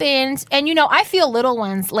happened, and you know, I feel little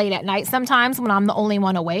ones late at night sometimes when I'm the only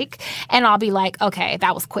one awake, and I'll be like, okay,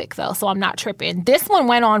 that was quick though, so I'm not tripping. This one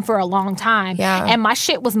went on for a long time, and my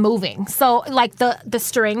shit was moving. So like the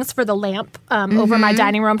strings for the lamp over my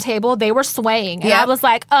dining room table, they were swaying. And I was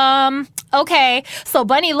like, okay. So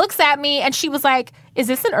Bunny looks at me and she was like, is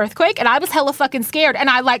this an earthquake? And I was hella fucking scared. And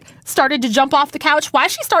I like started to jump off the couch.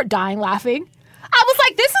 Why'd she start dying laughing? I was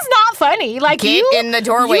like, this is not funny. Like, get in the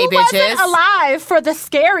doorway, you bitches. Wasn't alive for the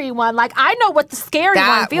scary one. Like, I know what the scary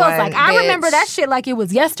one feels like. I remember that shit like it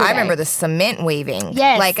was yesterday. I remember the cement waving.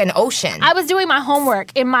 Yes. Like an ocean. I was doing my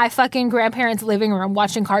homework in my fucking grandparents' living room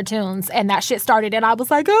watching cartoons, and that shit started, and I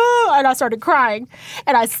was like, oh, and I started crying.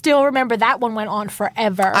 And I still remember that one went on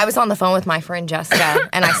forever. I was on the phone with my friend Jessica,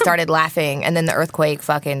 and I started laughing, and then the earthquake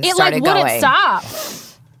fucking started going. It wouldn't stop.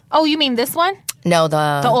 Oh, you mean this one? No,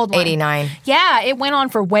 the old one. 89. Yeah, it went on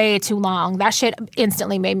for way too long. That shit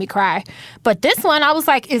instantly made me cry. But this one, I was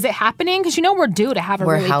like, is it happening? Because you know we're due to have a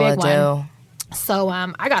really big one. So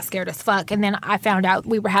I got scared as fuck. And then I found out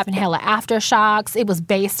we were having hella aftershocks. It was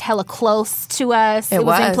based hella close to us. It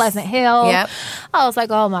was in Pleasant Hill. Yep. I was like,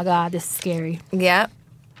 oh my God, this is scary. Yep.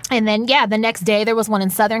 And then, the next day there was one in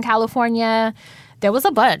Southern California. There was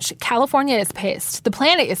a bunch. California is pissed. The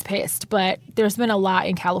planet is pissed, but there's been a lot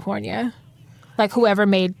in California. Like, whoever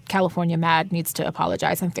made California mad needs to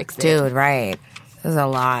apologize and fix it. Dude, right. There's a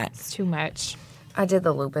lot. It's too much. I did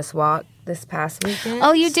the lupus walk this past weekend.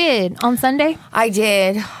 Oh, you did? On Sunday? I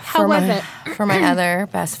did. How was it? For my other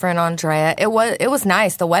best friend, Andrea. It was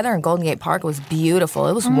nice. The weather in Golden Gate Park was beautiful.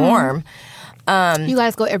 It was warm. You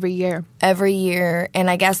guys go every year. Every year. And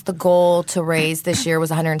I guess the goal to raise this year was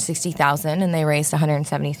 $160,000, and they raised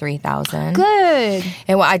 $173,000. Good.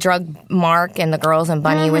 And I drug Mark and the girls and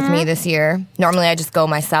Bunny with me this year. Normally I just go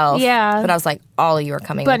myself. Yeah. But I was like, all of you are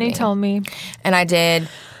coming with me. Bunny told me. And I did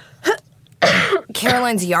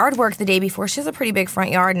Caroline's yard work the day before. She has a pretty big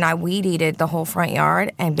front yard, and I weed-eated the whole front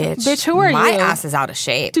yard. And bitch, who are my you? ass is out of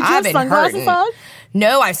shape. Did you I've have been sunglasses hurting. on?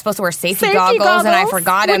 No, I'm supposed to wear safety goggles, and I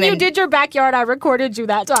forgot them. When you did your backyard, I recorded you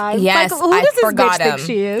that time. Yes, like, who I does this forgot bitch think them.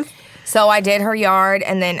 she is? So I did her yard,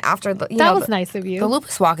 and then after the, that was nice of you. The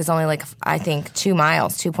lupus walk is only like, I think, 2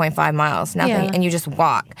 miles, 2.5 miles, nothing, and you just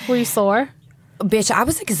walk. Were you sore? Bitch, I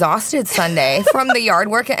was exhausted Sunday from the yard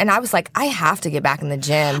work, and I was like, I have to get back in the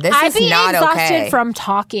gym. This is not okay. I'd be exhausted from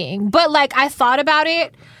talking, but like I thought about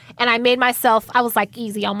it, and I made myself. I was like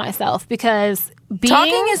easy on myself because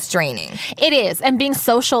talking is draining. It is, and being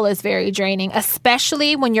social is very draining,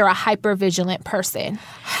 especially when you're a hypervigilant person.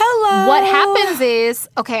 Hello. What happens is,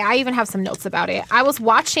 okay, I even have some notes about it. I was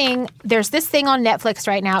watching. There's this thing on Netflix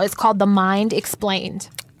right now. It's called The Mind Explained.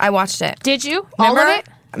 I watched it. Did you? Remember? All of it?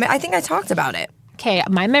 I mean, I think I talked about it. Okay,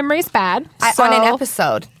 my memory's bad. On an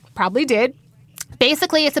episode. Probably did.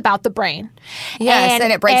 Basically, it's about the brain. Yes,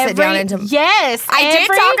 and it breaks it down into... Yes. I did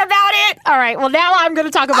talk about it. All right, well, now I'm going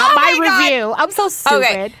to talk about my review. God. I'm so stupid.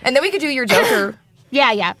 Okay, and then we could do your Joker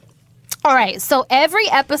Yeah. All right, so every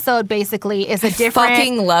episode basically is a different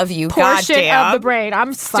fucking love you, portion goddamn. of the brain.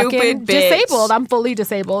 I'm Stupid fucking bitch. disabled. I'm fully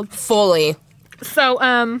disabled. Fully. So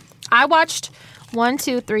I watched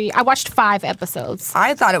 5 episodes.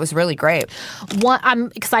 I thought it was really great.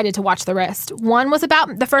 I'm excited to watch the rest.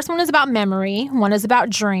 The first one is about memory. One is about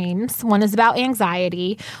dreams. One is about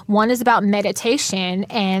anxiety. One is about meditation,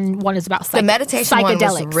 and one is about The meditation one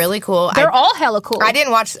was really cool. They're all hella cool. I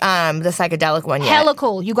didn't watch the psychedelic one yet. Hella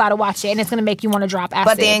cool. You got to watch it, and it's going to make you want to drop acid.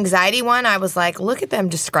 But the anxiety one, I was like, look at them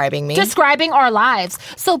describing me. Describing our lives.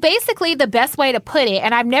 So basically, the best way to put it,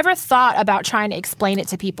 and I've never thought about trying to explain it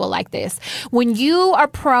to people like this, when you are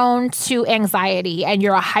prone to anxiety and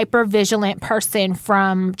you're a hypervigilant person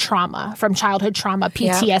from childhood trauma,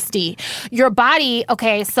 PTSD, your body,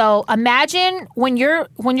 okay, so imagine when you're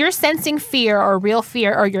sensing fear or real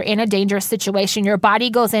fear or you're in a dangerous situation, your body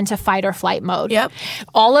goes into fight or flight mode. Yep.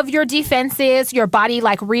 All of your defenses, your body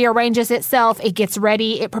like rearranges itself, it gets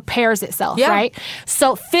ready, it prepares itself, right?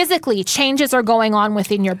 So physically, changes are going on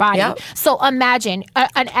within your body. Yep. So imagine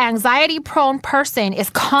an anxiety-prone person is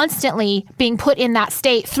constantly being put in that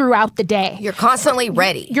state throughout the day. You're constantly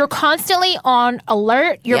ready. You're constantly on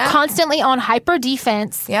alert. You're constantly on hyper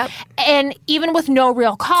defense. Yep. And even with no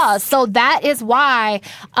real cause. So that is why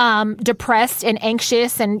depressed and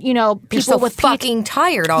anxious and, people with fucking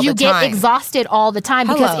tired all the time. You get exhausted all the time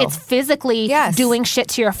because it's physically doing shit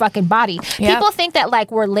to your fucking body. Yep. People think that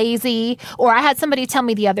like we're lazy, or I had somebody tell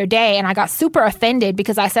me the other day and I got super offended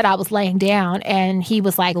because I said I was laying down and he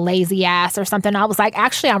was like lazy ass or something. I was like,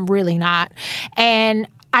 actually, I'm really not. And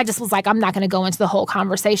I just was like, I'm not going to go into the whole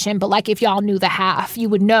conversation, but like if y'all knew the half, you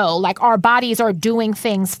would know like our bodies are doing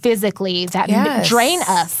things physically that drain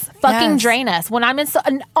us, drain us. When I'm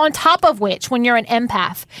on top of which, when you're an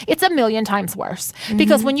empath, it's 1,000,000 times worse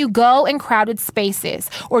because when you go in crowded spaces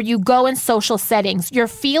or you go in social settings, you're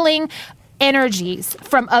feeling energies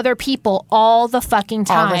from other people all the fucking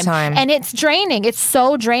time. All the time. And it's draining. It's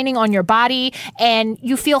so draining on your body and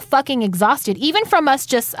you feel fucking exhausted. Even from us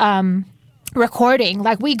just recording,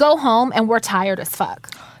 like we go home and we're tired as fuck.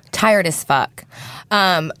 There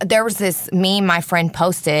was this meme my friend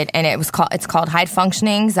posted, and it's called high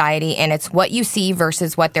functioning anxiety, and it's what you see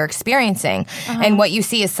versus what they're experiencing. And what you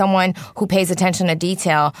see is someone who pays attention to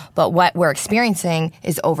detail, but what we're experiencing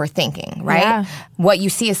is overthinking, right? Yeah. What you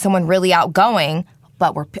see is someone really outgoing,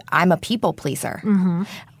 but I'm a people pleaser.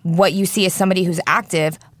 What you see is somebody who's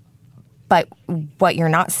active, but what you're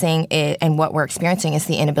not seeing and what we're experiencing is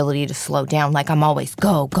the inability to slow down. Like I'm always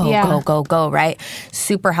go, right?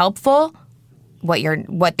 Super helpful.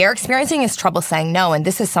 What they're experiencing is trouble saying no, and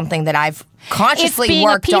this is something that I've consciously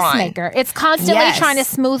worked on. It's being a peacemaker. It's constantly trying to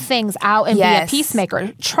smooth things out and be a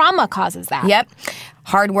peacemaker. Trauma causes that. Yep.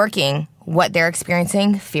 Hardworking. What they're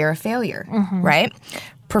experiencing, fear of failure, right?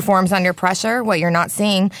 Performs under pressure. What you're not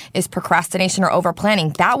seeing is procrastination or over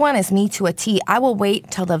planning. That one is me to a T. I will wait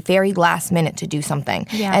till the very last minute to do something.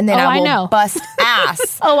 Yeah. And then I will bust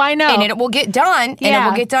ass. I know. And it will get done. And it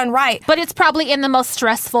will get done right. But it's probably in the most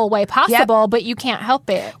stressful way possible, but you can't help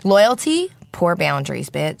it. Loyalty, poor boundaries,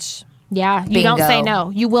 bitch. Yeah, you don't say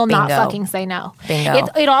no. You will not fucking say no. Bingo.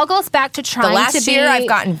 It all goes back to trying to be... The last year I've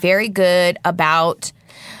gotten very good about...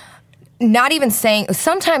 not even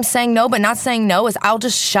sometimes saying no, but not saying no is I'll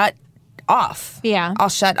just shut off. Yeah. I'll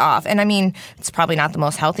shut off. And I mean, it's probably not the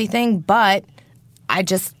most healthy thing, but I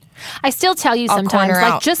still tell you sometimes,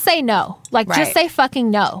 like, just say no. Like, just say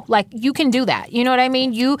fucking no. Like, you can do that. You know what I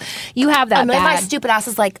mean? You have that. And then my stupid ass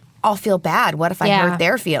is like, I'll feel bad. What if I hurt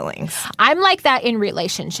their feelings? I'm like that in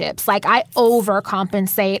relationships. Like, I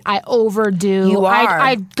overcompensate. I overdo. You are.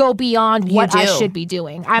 I go beyond what I should be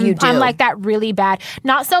doing. I'm like that really bad.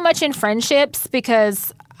 Not so much in friendships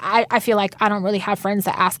because I feel like I don't really have friends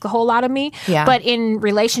that ask a whole lot of me. Yeah. But in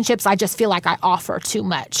relationships, I just feel like I offer too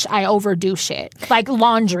much. I overdo shit. Like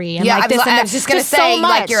laundry and like this and that. I was just going to say, so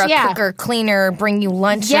like you're a cooker, cleaner, bring you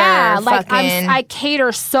lunch. Yeah, like I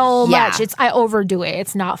cater so much. I overdo it.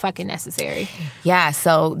 It's not fucking necessary. Yeah,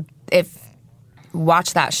 so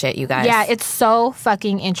watch that shit, you guys. Yeah, it's so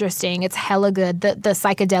fucking interesting. It's hella good. The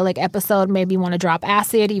psychedelic episode made me want to drop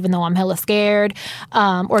acid, even though I'm hella scared.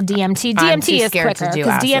 Or DMT. DMT is quicker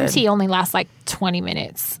because DMT only lasts like 20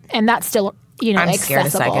 minutes, and that's still I'm accessible. scared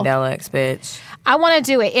of psychedelics, bitch. I want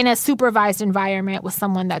to do it in a supervised environment with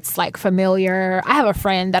someone that's like familiar. I have a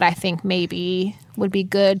friend that I think maybe would be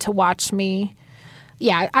good to watch me.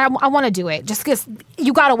 Yeah, I want to do it just because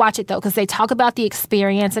you got to watch it, though, because they talk about the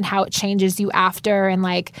experience and how it changes you after. And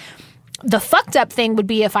like The fucked up thing would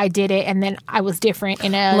be if I did it and then I was different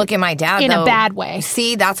in a look at my dad in though. a bad way.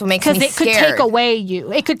 See, that's what makes me scared. Because it could take away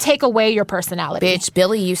you. It could take away your personality. Bitch,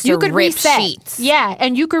 Billy used to rip reset. sheets. Yeah,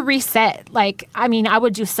 and you could reset. Like, I mean, I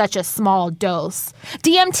would do such a small dose.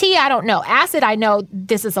 DMT, I don't know. Acid, I know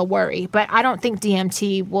this is a worry, but I don't think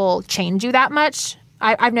DMT will change you that much.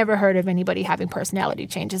 I've never heard of anybody having personality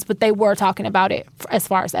changes, but they were talking about it as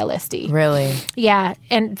far as LSD. Really? Yeah,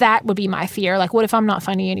 and that would be my fear. Like, what if I'm not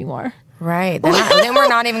funny anymore? Right. Then we're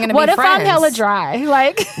not even going to be what friends. What if I'm hella dry?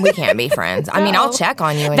 Like, we can't be friends. I mean, I'll check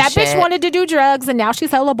on you and that shit. bitch wanted to do drugs, and now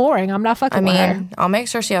she's hella boring. I'm not fucking with her. I'll make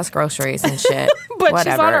sure she has groceries and shit. But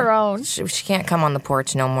whatever. She's on her own. She can't come on the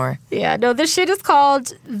porch no more. Yeah, no, this shit is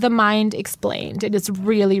called The Mind Explained. It is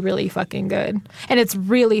really, really fucking good. And it's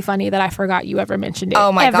really funny that I forgot you ever mentioned it.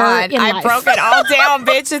 Oh my God. I life. broke it all down,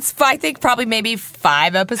 bitch. It's, I think, probably maybe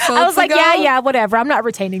 5 episodes I was like, ago. yeah, whatever. I'm not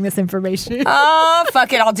retaining this information. Oh,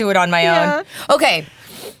 fuck it. I'll do it on my own. Okay.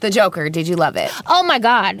 The Joker. Did you love it? Oh my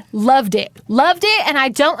God. Loved it. Loved it. And I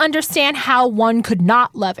don't understand how one could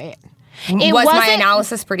not love it. Was my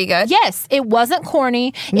analysis pretty good? Yes. It wasn't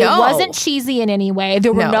corny. No. It wasn't cheesy in any way.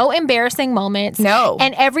 There were no embarrassing moments. No.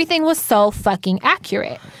 And everything was so fucking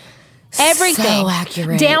accurate. Everything. So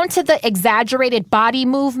accurate. Down to the exaggerated body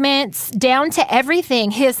movements, down to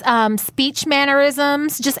everything. His speech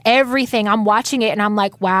mannerisms, just everything. I'm watching it and I'm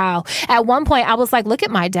like, wow. At one point, I was like, look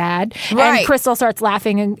at my dad. Right. And Crystal starts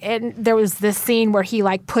laughing and there was this scene where he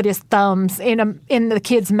like put his thumbs in the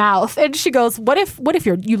kid's mouth. And she goes, what if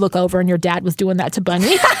you look over and your dad was doing that to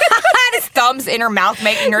Bunny? His thumbs in her mouth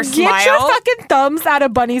making her smile. Get your fucking thumbs out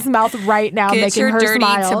of Bunny's mouth right now, making her smile. Get your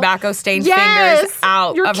dirty tobacco-stained fingers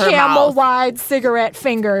out of her mouth. Your camel-wide cigarette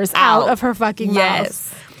fingers out of her fucking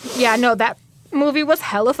mouth. Yeah, no, that movie was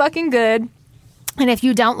hella fucking good. And if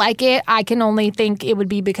you don't like it, I can only think it would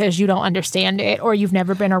be because you don't understand it or you've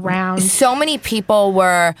never been around. So many people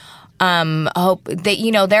were... hope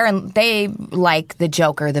that they like the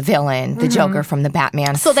Joker, the villain, the Joker from the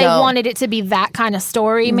Batman. So they wanted it to be that kind of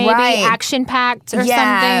story, maybe action packed or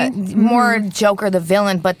something. More Joker the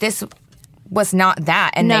villain, but this was not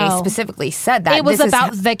that, and they specifically said that it was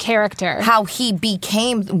about the character, how he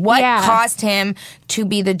became, what caused him to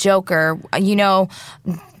be the Joker. You know.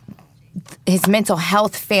 His mental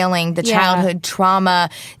health failing, the childhood trauma.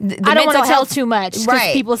 I don't want to tell too much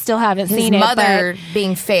because people still haven't seen it. His mother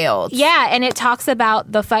being failed. Yeah, and it talks about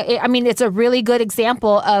I mean, it's a really good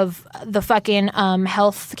example of the fucking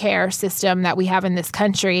health care system that we have in this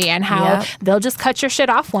country and how they'll just cut your shit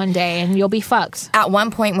off one day and you'll be fucked. At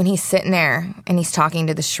one point when he's sitting there and he's talking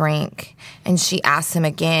to the shrink and she asks him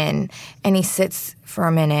again and he sits for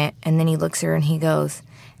a minute and then he looks at her and he goes,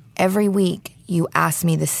 every week you ask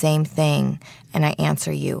me the same thing and I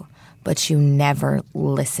answer you, but you never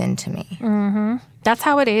listen to me. Mm-hmm. That's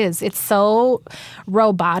how it is. It's so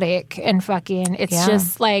robotic and fucking, it's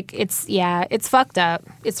just like, it's fucked up.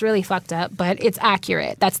 It's really fucked up, but it's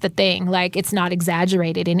accurate. That's the thing. Like, it's not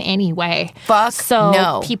exaggerated in any way.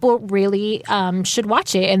 So people really should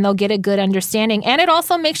watch it and they'll get a good understanding. And it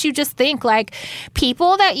also makes you just think, like,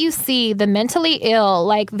 people that you see, the mentally ill,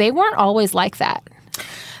 like, they weren't always like that.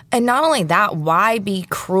 And not only that, why be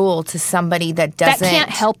cruel to somebody that can't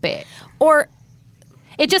help it? Or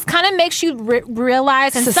it just kind of makes you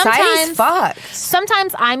realize, and society's fucked.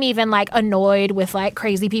 Sometimes I'm even like annoyed with like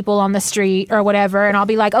crazy people on the street or whatever, and I'll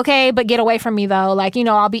be like, okay, but get away from me though. Like, you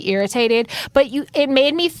know, I'll be irritated. But it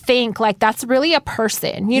made me think, like, that's really a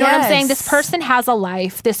person. You know what I'm saying? This person has a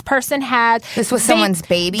life. This person this was someone's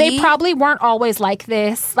baby. They probably weren't always like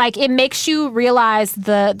this. Like, it makes you realize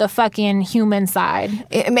the fucking human side.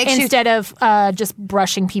 It makes instead of just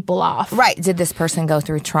brushing people off. Right. Did this person go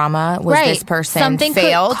through trauma? Was this person something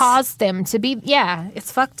failed? Caused them to be,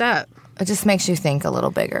 it's fucked up. It just makes you think a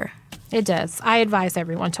little bigger. It does. I advise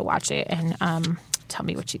everyone to watch it and tell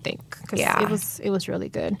me what you think. It was really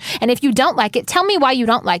good. And if you don't like it, tell me why you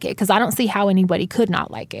don't like it, because I don't see how anybody could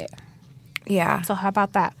not like it. Yeah. So how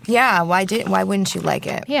about that? Yeah. Why wouldn't you like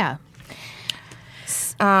it? Yeah.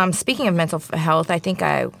 Speaking of mental health, I think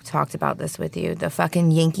I talked about this with you. The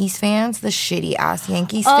fucking Yankees fans, the shitty ass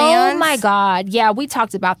Yankees fans. Oh my God. Yeah, we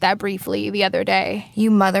talked about that briefly the other day.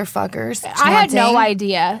 You motherfuckers. I had no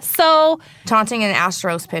idea. So taunting an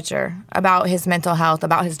Astros pitcher about his mental health,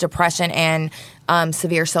 about his depression and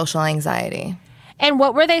severe social anxiety. And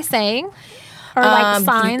what were they saying? Or like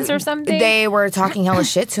signs or something? They were talking hella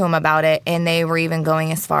shit to him about it, and they were even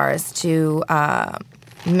going as far as to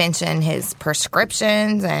mention his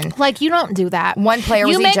prescriptions and like, you don't do that. One player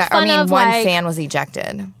was ejected. I mean, one fan was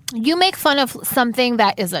ejected. you make fun of something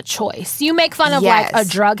that is a choice. You make fun of like a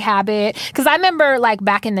drug habit. Because I remember like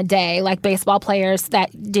back in the day, like baseball players that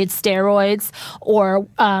did steroids or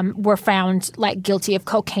were found like guilty of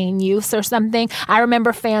cocaine use or something. I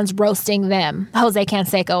remember fans roasting them, Jose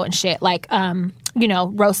Canseco and shit, like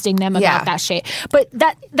roasting them about that shit. But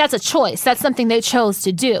that's a choice. That's something they chose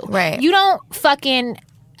to do. Right. You don't fucking,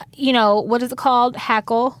 what is it called?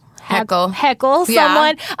 Heckle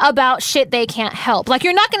someone about shit they can't help. Like,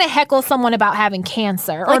 you're not going to heckle someone about having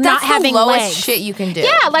cancer or not having legs. That's the lowest shit you can do.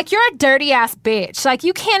 Yeah, like, you're a dirty ass bitch. Like,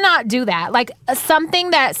 you cannot do that. Like,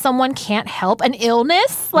 something that someone can't help, an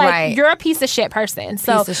illness, like, you're a piece of shit person.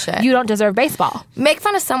 So you don't deserve baseball. Make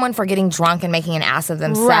fun of someone for getting drunk and making an ass of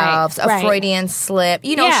themselves, a Freudian slip,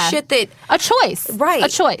 shit that... A choice. Right. A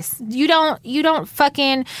choice. You don't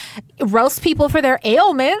fucking roast people for their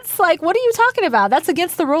ailments. Like, what are you talking about? That's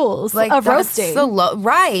against the rules. Like, of roasting. So low.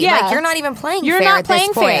 Right. Yeah. Like, you're not even playing fair. You're not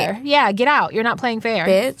playing fair. Yeah, get out. You're not playing fair.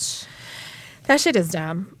 Bitch. That shit is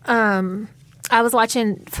dumb. I was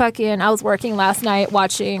working last night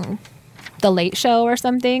watching The Late Show or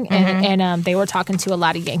something, and they were talking to a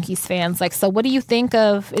lot of Yankees fans. Like, so what do you think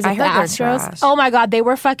of? Is it the Astros? Oh my God, they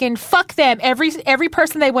were fucking fuck them. Every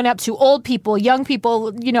person they went up to, old people, young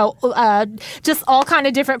people, just all kind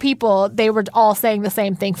of different people. They were all saying the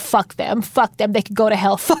same thing. Fuck them. Fuck them. They could go to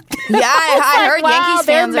hell. Fuck them. Yeah, I heard Yankees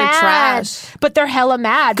fans are trash, but they're hella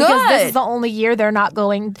mad because this is the only year they're not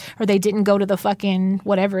going, or they didn't go to the fucking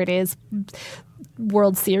whatever it is.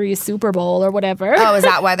 World Series, Super Bowl, or whatever. Oh, is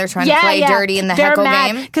that why they're trying to play dirty in the heckle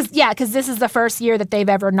game? Because this is the first year that they've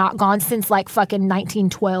ever not gone since like fucking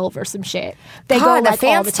 1912 or some shit. They go like, the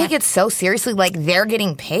fans take it so seriously, like they're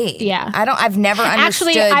getting paid. Yeah, I've never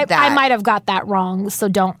understood that. I might have got that wrong, so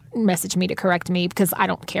don't message me to correct me because I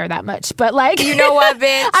don't care that much. But like, you know what,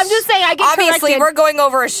 bitch? I'm just saying, I get obviously corrected. We're going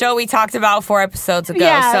over a show we talked about 4 episodes ago.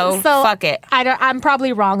 Yeah, so fuck it. I'm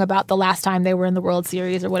probably wrong about the last time they were in the World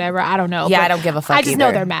Series or whatever. I don't know. Yeah, I don't give a fuck. I just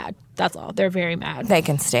know they're mad. That's all. They're very mad. They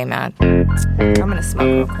can stay mad. I'm gonna smoke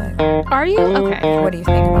real quick. Are you? Okay. What do you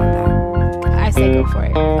think about that? I say go for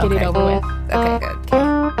it. Get it over with. Okay, good.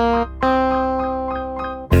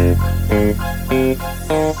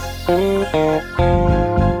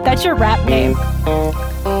 That's your rap name.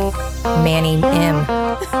 Manny M.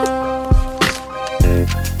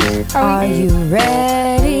 Are you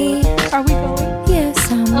ready? Are we going?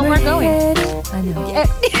 Yes, I'm ready. We're going. I know.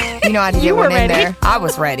 You know I had to get one in there. I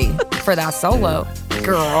was ready for that solo.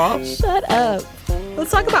 Girl. Shut up.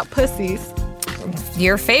 Let's talk about pussies.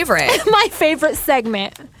 Your favorite. My favorite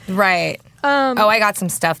segment. Right. I got some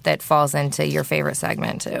stuff that falls into your favorite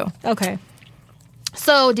segment too. Okay.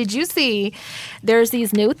 So did you see there's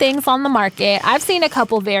these new things on the market? I've seen a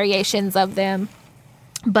couple variations of them,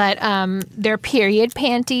 but they're period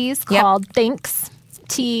panties called Thinx,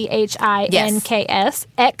 Thinks,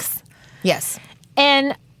 X. Yes.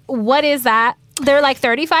 And what is that? They're like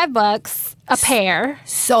 $35 a pair.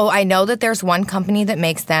 So I know that there's one company that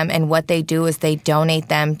makes them, and what they do is they donate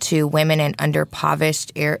them to women in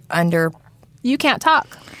underprivileged You can't talk.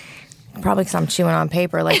 Probably because I'm chewing on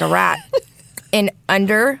paper like a rat. In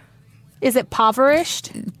Is it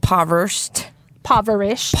impoverished? Impoverished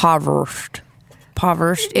areas.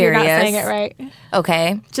 You're not saying it right.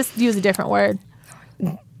 Okay. Just use a different word.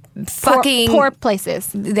 Fucking poor places.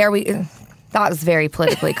 That was very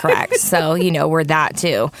politically correct. So, we're that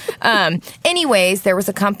too. Anyways, there was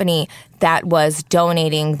a company that was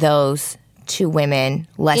donating those to women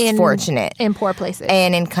less fortunate. In poor places.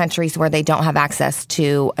 And in countries where they don't have access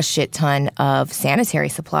to a shit ton of sanitary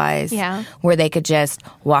supplies. Yeah. Where they could just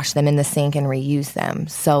wash them in the sink and reuse them.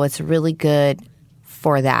 So it's really good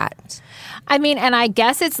for that. I mean, and I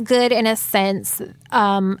guess it's good in a sense,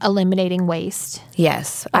 eliminating waste.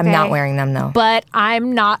 Yes. Okay. I'm not wearing them, though. But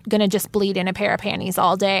I'm not going to just bleed in a pair of panties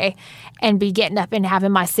all day and be getting up and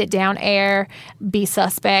having my sit-down air be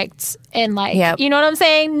suspect. And, you know what I'm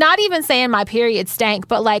saying? Not even saying my period stank,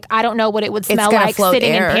 but, I don't know what it would smell like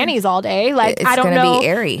sitting in panties all day. I don't know. Be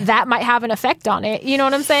airy. That might have an effect on it. You know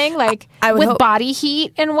what I'm saying? With body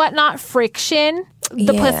heat and whatnot, friction.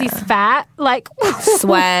 The pussy's fat,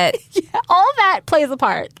 sweat. Yeah, all that plays a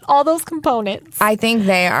part. All those components. I think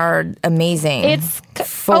they are amazing.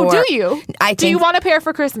 Do you? Do you want a pair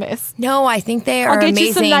for Christmas? No, I think they are amazing. I'll get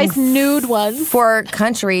you some nice nude ones for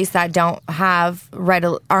countries that don't have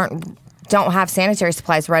sanitary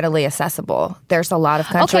supplies readily accessible. There's a lot of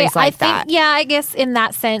countries that. Yeah, I guess in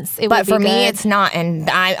that sense it would be But for me, good. it's not. And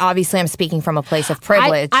I'm speaking from a place of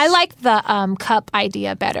privilege. I like the cup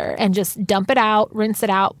idea better and just dump it out, rinse it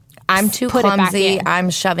out. I'm too clumsy. I'm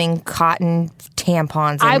shoving cotton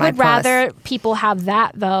tampons in my I would rather people have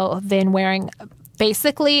that, though, than wearing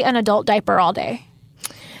basically an adult diaper all day.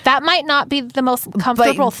 That might not be the most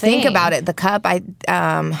comfortable thing. Think about it. The cup,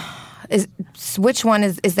 which one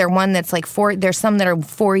is there one that's like there's some that are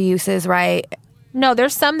 4 uses, right? No,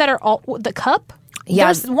 there's some that are the cup? Yeah.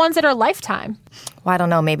 There's ones that are lifetime. Well, I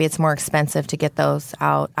don't know. Maybe it's more expensive to get those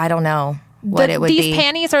out. I don't know what it would be. These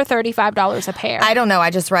panties are $35 a pair. I don't know.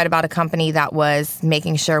 I just read about a company that was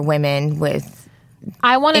making sure women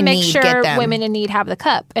I want to make sure women in need have the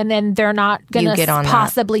cup, and then they're not going to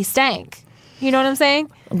possibly stank. You know what I'm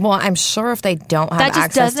saying? Well, I'm sure if they don't have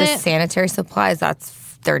access to sanitary supplies,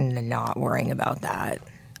 they're not worrying about that.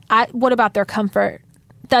 What about their comfort?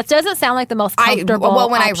 That doesn't sound like the most comfortable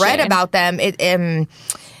when option. I read about them,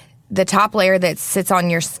 the top layer that sits on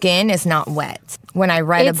your skin is not wet. When I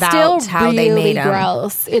read about how they made them.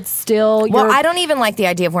 Gross. It's still... Well, I don't even like the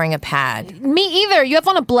idea of wearing a pad. Me either. You have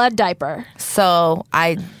on a blood diaper. So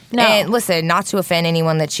No. And listen, not to offend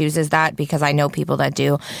anyone that chooses that, because I know people that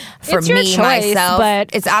do. For it's your me, choice, myself, but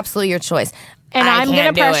it's absolutely your choice. And I'm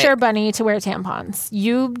going to pressure Bunny to wear tampons.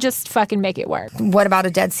 You just fucking make it work. What about a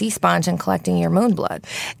Dead Sea sponge and collecting your moon blood?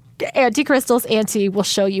 Auntie Crystal's auntie will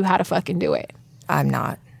show you how to fucking do it. I'm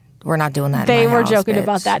not. We're not doing that. They in my were house, joking bitch.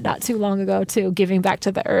 about that not too long ago, too, giving back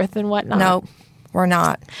to the earth and whatnot. Nope. We're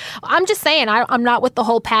not. I'm just saying, I'm not with the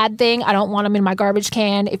whole pad thing. I don't want them in my garbage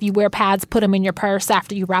can. If you wear pads, put them in your purse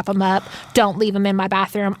after you wrap them up. Don't leave them in my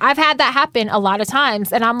bathroom. I've had that happen a lot of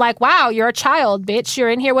times. And I'm like, wow, you're a child, bitch. You're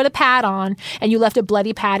in here with a pad on, and you left a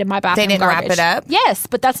bloody pad in my bathroom. They didn't wrap it up? Yes,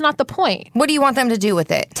 but that's not the point. What do you want them to do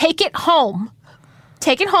with it? Take it home.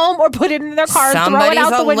 Take it home or put it in their car and Somebody's throw it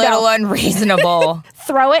out the window. a little unreasonable.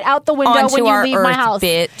 Throw it out the window when you leave my house.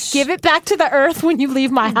 Bitch. Give it back to the earth when you leave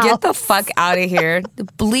my house. Get the fuck out of here.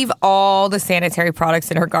 Leave all the sanitary products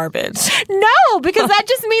in her garbage. No, because that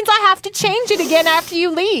just means I have to change it again after you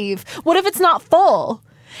leave. What if it's not full?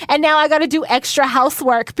 And now I got to do extra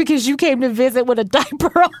housework because you came to visit with a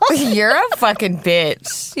diaper on. You're a fucking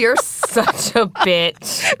bitch. You're such a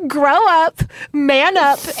bitch. Grow up, man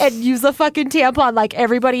up, and use a fucking tampon like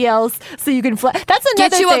everybody else so you can... That's another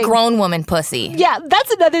Get you thing. a grown woman pussy. Yeah,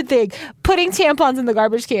 that's another thing. Putting tampons in the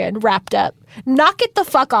garbage can, wrapped up. Knock it the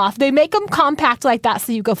fuck off. They make them compact like that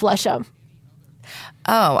so you can flush them.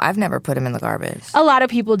 Oh, I've never put them in the garbage. A lot of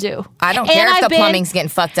people do. I don't care if the plumbing's getting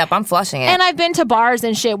fucked up. I'm flushing it. And I've been to bars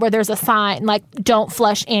and shit where there's a sign like, don't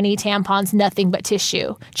flush any tampons, nothing but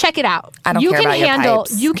tissue. Check it out. I don't care about your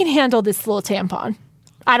pipes. You can handle this little tampon.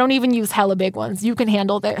 I don't even use hella big ones. You can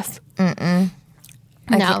handle this.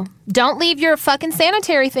 No. Don't leave your fucking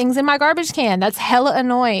sanitary things in my garbage can. That's hella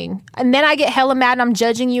annoying. And then I get hella mad and I'm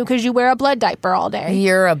judging you because you wear a blood diaper all day.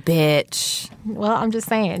 You're a bitch. Well, I'm just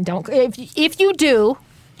saying, don't. If you do,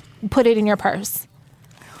 put it in your purse.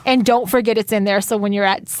 And don't forget it's in there so when you're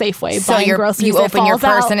at Safeway buying groceries, you open your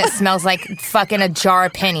purse out. and it smells like fucking a jar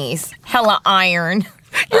of pennies. Hella iron.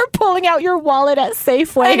 You're pulling out your wallet at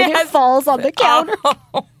Safeway and it falls on the counter.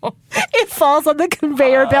 It falls on the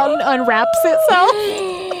conveyor belt and unwraps itself.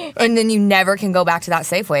 And then you never can go back to that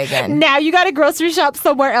Safeway again. Now you got to grocery shop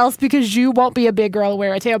somewhere else because you won't be a big girl and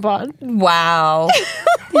wear a tampon. Wow.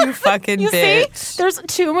 You fucking bitch. See? There's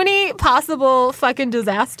too many possible fucking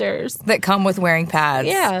disasters that come with wearing pads.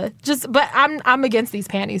 Yeah. But I'm against these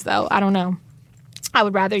panties though. I don't know. I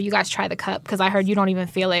would rather you guys try the cup because I heard you don't even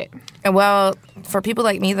feel it. Well, for people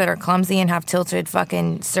like me that are clumsy and have tilted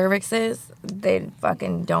fucking cervixes, they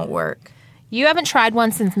fucking don't work. You haven't tried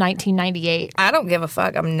one since 1998. I don't give a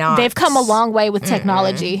fuck. I'm not. They've come a long way with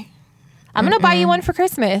technology. I'm going to buy you one for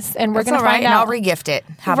Christmas, and we're going to find out. And I'll regift it.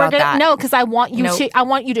 How about that? No, because I want you to. I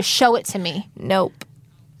want you to show it to me. Nope.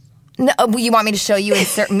 No, you want me to show you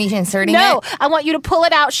me inserting it? No, I want you to pull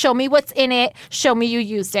it out, show me what's in it, show me you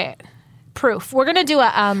used it. Proof. We're going to do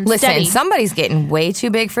a Listen, study. Somebody's getting way too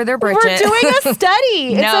big for their britches. We're doing a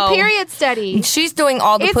study. It's a period study. She's doing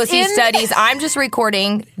all the pussy studies. I'm just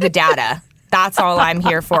recording the data. That's all I'm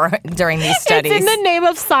here for during these studies. It's in the name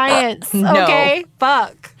of science. No. Okay?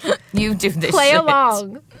 Fuck. You do this Play shit.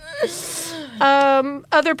 along.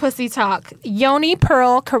 Other pussy talk. Yoni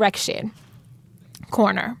Pearl Correction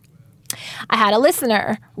Corner. I had a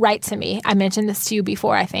listener write to me. I mentioned this to you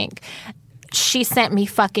before, I think. She sent me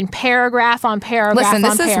fucking paragraph on paragraph on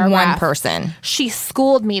paragraph. Listen, this is one person. She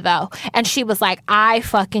schooled me, though. And she was like, I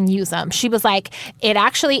fucking use them. She was like, it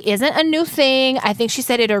actually isn't a new thing. I think she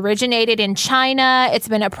said it originated in China. It's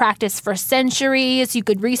been a practice for centuries. You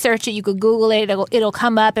could research it. You could Google it. It'll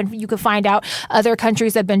come up and you could find out other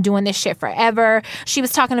countries have been doing this shit forever. She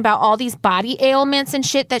was talking about all these body ailments and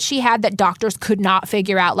shit that she had that doctors could not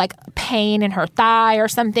figure out, like pain in her thigh or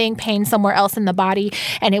something, pain somewhere else in the body.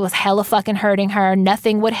 And it was hella fucking hurting her.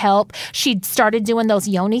 Nothing would help. She started doing those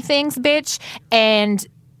yoni things, bitch, and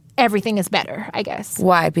everything is better, I guess.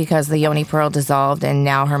 Why? Because the yoni pearl dissolved and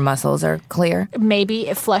now her muscles are clear? Maybe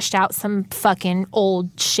it flushed out some fucking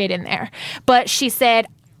old shit in there. But she said,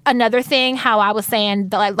 another thing, how I was saying,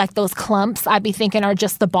 like those clumps, I'd be thinking are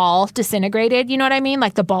just the ball disintegrated. You know what I mean?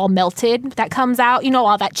 Like the ball melted that comes out. You know,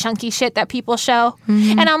 all that chunky shit that people show.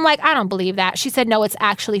 Mm-hmm. And I'm like, I don't believe that. She said, no, it's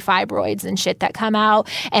actually fibroids and shit that come out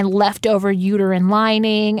and leftover uterine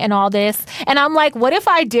lining and all this. And I'm like, what if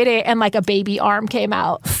I did it and like a baby arm came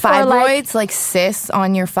out? Fibroids, like cysts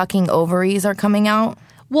on your fucking ovaries are coming out?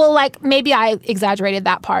 Well, like, maybe I exaggerated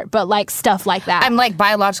that part, but, like, stuff like that. I'm like,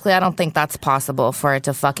 biologically, I don't think that's possible for it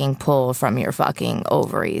to fucking pull from your fucking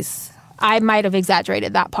ovaries. I might have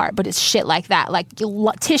exaggerated that part, but it's shit like that. Like,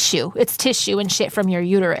 tissue. It's tissue and shit from your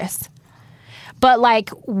uterus. But, like,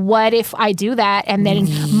 what if I do that and then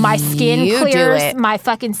my skin clears, my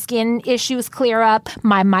fucking skin issues clear up,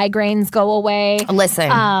 my migraines go away?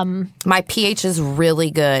 Listen, my pH is really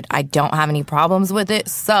good. I don't have any problems with it,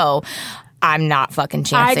 so I'm not fucking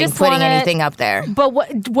chancing putting anything up there. But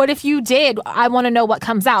what if you did? I want to know what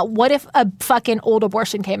comes out. What if a fucking old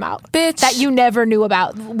abortion came out? Bitch. That you never knew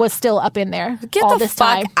about was still up in there Get all the this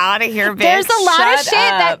fuck time. out of here, bitch. There's a lot of shit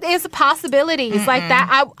up. that is possibilities like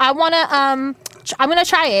that. I want to... I'm going to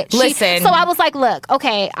try it. Listen. So I was like, look,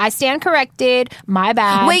 okay, I stand corrected. My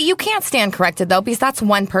bad. Wait, you can't stand corrected, though, because that's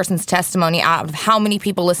one person's testimony out of how many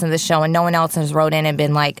people listen to the show and no one else has wrote in and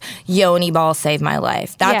been like, yoni ball saved my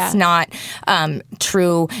life. That's not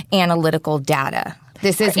true analytical data.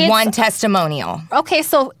 This is one testimonial. Okay,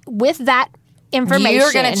 so with that information,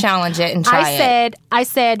 you're going to challenge it and try it. I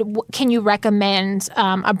said, can you recommend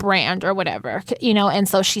a brand or whatever? You know, and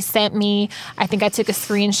so she sent me, I think I took a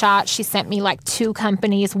screenshot. She sent me like 2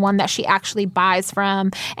 companies, one that she actually buys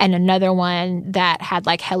from and another one that had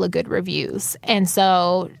like hella good reviews. And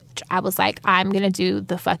so I was like, I'm going to do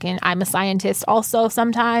the fucking, I'm a scientist also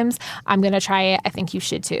sometimes. I'm going to try it. I think you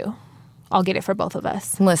should too. I'll get it for both of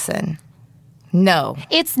us. Listen. No.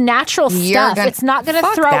 It's natural stuff. It's not going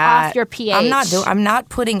to throw off your pH. I'm not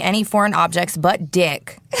putting any foreign objects but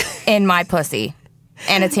dick in my pussy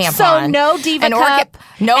and a tampon. So no Diva Cup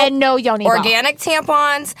and no yoni ball. Organic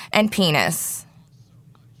tampons and penis.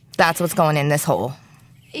 That's what's going in this hole.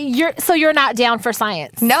 So you're not down for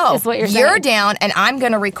science? No. Is what you're saying? You're down, and I'm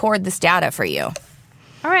going to record this data for you.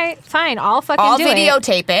 All right, fine. I'll fucking do it. I'll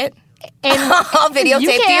videotape it. And I'll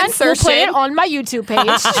videotape the insertion. We'll put it on my YouTube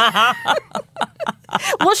page.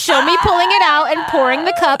 Will show me pulling it out and pouring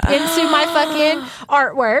the cup into my fucking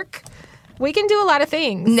artwork. We can do a lot of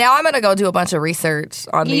things. Now I'm going to go do a bunch of research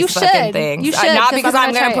on these fucking things. You should. Not because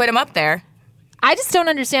I'm going to put them up there. I just don't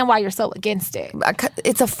understand why you're so against it.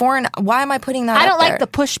 It's a foreign... Why am I putting that up there? I don't like the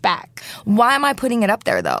pushback. Why am I putting it up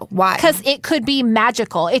there, though? Why? Because it could be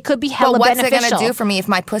magical. It could be hella beneficial. But what's it going to do for me if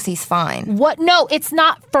my pussy's fine? What? No, it's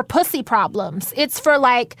not for pussy problems. It's for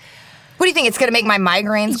like... What do you think? It's going to make my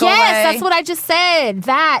migraines go away? Yes, that's what I just said.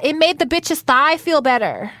 That. It made the bitch's thigh feel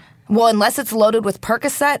better. Well, unless it's loaded with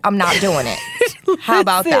Percocet, I'm not doing it. How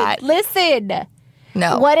about that? Listen.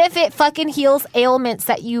 No. What if it fucking heals ailments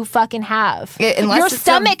that you fucking have? Your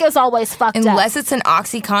stomach is always fucked up. Unless it's an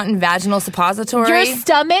OxyContin vaginal suppository. Your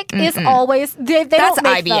stomach is always... They That's don't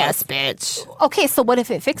make IBS, those. bitch. Okay, so what if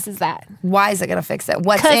it fixes that? Why is it going to fix it?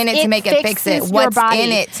 What's in it to make it fix it? What's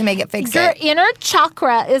in it to make it fix Your it? Your inner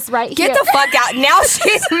chakra is right here. Get the fuck out. Now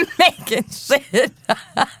she's making shit.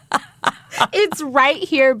 It's right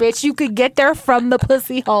here, bitch. You could get there from the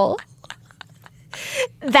pussy hole.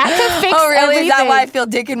 That could fix everything. Is that why I feel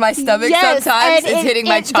dick in my stomach sometimes? It's hitting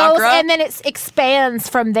my chakra? Goes, and then it expands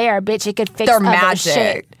from there, bitch. It could fix They're other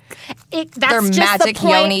magic. Shit. They're magic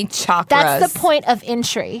yoni chakras. That's the point of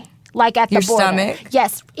entry. Like at the border. Your stomach?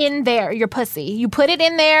 Yes, in there, your pussy. You put it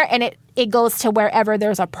in there, and it goes to wherever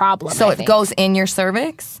there's a problem. So it goes in your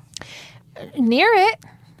cervix? Near it.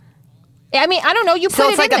 I mean, I don't know. You put it in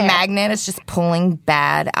there. So it's like a magnet. It's just pulling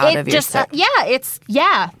bad out of your cervix.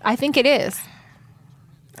 I think it is.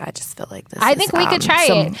 I just feel like this. I think we could try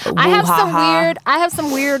it. I have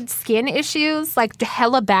some weird skin issues, like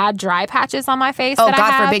hella bad dry patches on my face. Oh,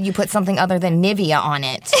 God forbid you put something other than Nivea on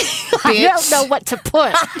it. I don't know what to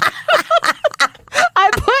put. I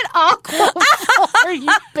put Aqua for you,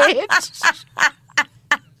 bitch.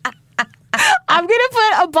 I'm gonna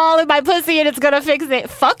put a ball in my pussy and it's gonna fix it.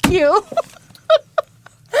 Fuck you.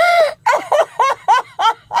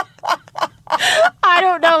 I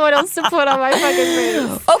don't know what else to to put on my fucking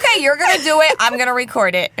face. Okay, you're gonna do it. I'm gonna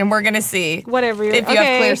record it, and we're gonna see Whatever. if you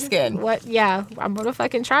have clear skin. What? Yeah, I'm gonna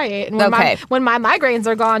fucking try it. And when my migraines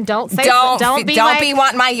are gone, don't be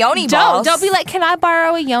wanting my yoni balls. Don't be like, can I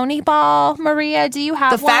borrow a yoni ball, Maria? Do you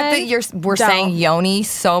have the fact that we're saying yoni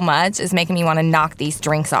so much is making me want to knock these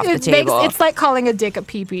drinks off the table. It's like calling a dick a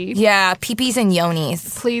pee-pee. Yeah, pee-pees and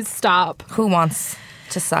yonis. Please stop. Who wants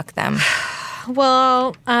to suck them?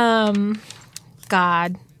 Well,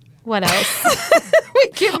 God, what else?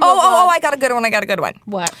 I got a good one.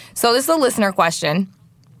 What? So this is a listener question,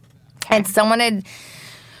 and someone had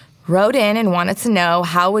wrote in and wanted to know,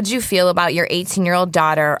 how would you feel about your 18-year-old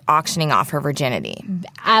daughter auctioning off her virginity?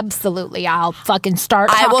 Absolutely. I'll fucking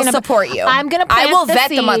start I will support you. I'm going to plant I will the vet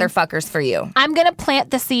seed. the motherfuckers for you. I'm going to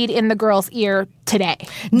plant the seed in the girl's ear today.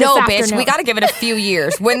 No, this bitch. afternoon. We got to give it a few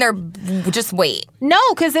years. When they're... Just wait. No,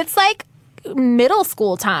 because it's like middle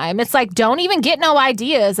school time. It's like, don't even get no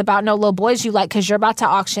ideas about no little boys you like because you're about to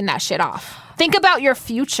auction that shit off. Think about your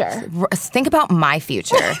future. Think about my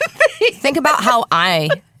future. Think about how I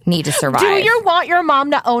need to survive. Do you want your mom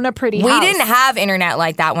to own a pretty house? We didn't have internet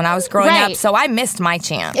like that when I was growing up, so I missed my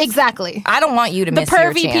chance. Exactly. I don't want you to miss your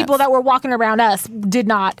chance. The pervy people that were walking around us did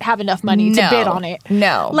not have enough money to bid on it.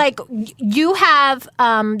 No. Like, you have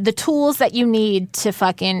the tools that you need to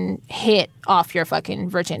fucking hit off your fucking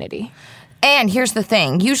virginity. And here's the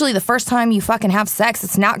thing. Usually the first time you fucking have sex,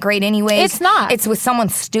 it's not great anyways. It's not. It's with someone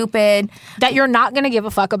stupid. That you're not going to give a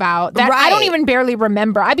fuck about. That I don't even barely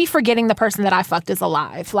remember. I'd be forgetting the person that I fucked is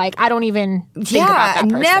alive. Like, I don't even think about that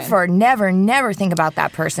person. never think about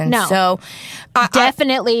that person. No. So,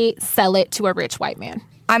 definitely sell it to a rich white man.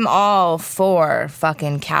 I'm all for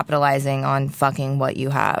fucking capitalizing on fucking what you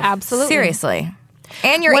have. Absolutely. Seriously.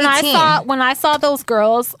 And you're 18. When I saw those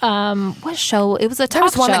girls, what show? It was a talk show. There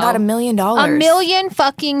was one that got $1 million. $1 million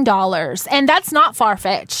fucking dollars. And that's not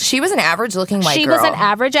far-fetched. She was an average-looking white girl. She was an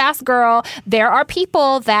average-ass girl. There are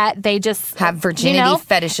people that they just... have virginity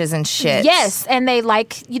fetishes and shit. Yes, and they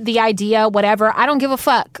like the idea, whatever. I don't give a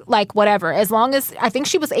fuck. Like, whatever. As long as... I think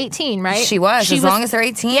she was 18, right? She was. As long as they're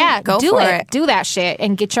 18, go for it. Do that shit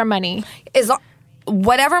and get your money.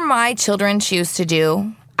 Whatever my children choose to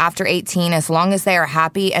do after 18, as long as they are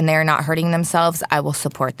happy and they're not hurting themselves, I will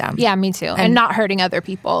support them. Yeah, me too. And not hurting other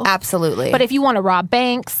people. Absolutely. But if you want to rob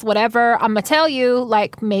banks, whatever, I'm going to tell you,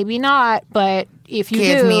 like, maybe not, but if you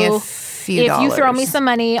give me a few dollars. If you throw me some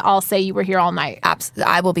money, I'll say you were here all night.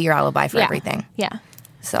 I will be your alibi for everything. Yeah.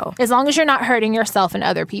 So as long as you're not hurting yourself and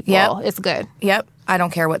other people, it's good. Yep. I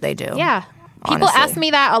don't care what they do. Yeah. People ask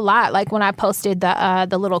me that a lot, like when I posted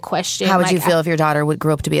the little question. How would you feel if your daughter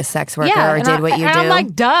grew up to be a sex worker or did what you do? I'm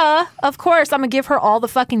like, duh, of course, I'm going to give her all the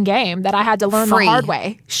fucking game that I had to learn the hard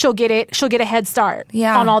way. She'll get a head start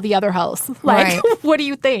on all the other hoes. Like, what do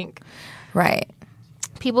you think? Right.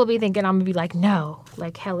 People be thinking I'm going to be like, no,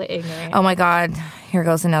 like hella ignorant. Oh my God, here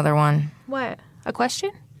goes another one. What? A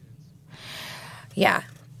question? Yeah.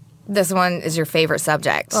 This one is your favorite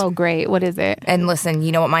subject. Oh, great. What is it? And listen,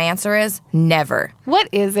 you know what my answer is? Never. What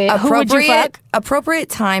is it? Who would you fuck? Appropriate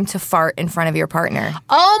time to fart in front of your partner.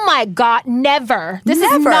 Oh, my God. Never. This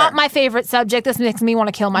is not my favorite subject. This makes me want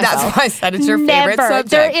to kill myself. That's why I said it's your favorite subject.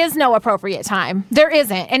 There is no appropriate time. There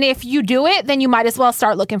isn't. And if you do it, then you might as well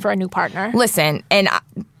start looking for a new partner. Listen, and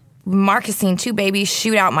Mark has seen 2 babies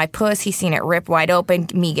shoot out my puss. He's seen it rip wide open.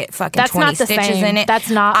 Me get fucking 20 stitches in it.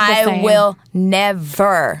 That's not the same. I will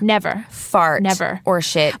never fart or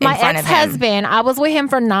shit in front of him. My ex-husband, I was with him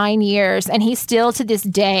for 9 years, and he still to this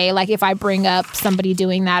day, like if I bring up somebody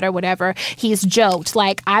doing that or whatever, he's joked.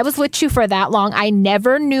 Like, I was with you for that long. I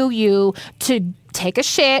never knew you to take a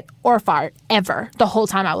shit or fart ever the whole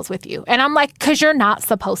time I was with you. And I'm like, because you're not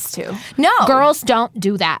supposed to. No. Girls don't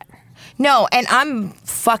do that. No, and I'm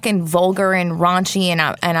fucking vulgar and raunchy, and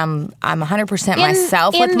I'm 100%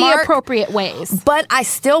 myself with Mark. In the appropriate ways. But I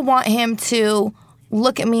still want him to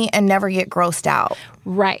look at me and never get grossed out.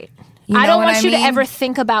 Right. You know I don't want you mean? to ever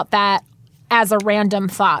think about that as a random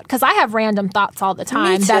thought, because I have random thoughts all the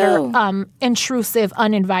time that are intrusive,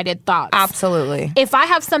 uninvited thoughts. Absolutely. If I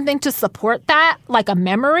have something to support that, like a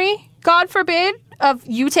memory, God forbid, of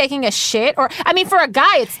you taking a shit, or I mean, for a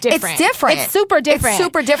guy, it's different. It's different. It's super different. It's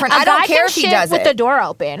super different. I don't care if he does it with the door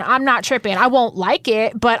open. I'm not tripping. I won't like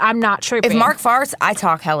it, but I'm not tripping. If Mark farts, I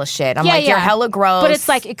talk hella shit. I'm like, you're hella gross. But it's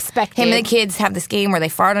like expected. Him and the kids have this game where they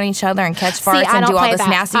fart on each other and catch farts and do all this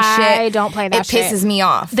nasty shit. I don't play that shit. It pisses me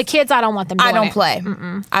off. The kids, I don't want them doing it. I don't play.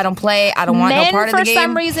 I don't play. I don't want no part of the game. For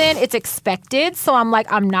some reason, it's expected. So I'm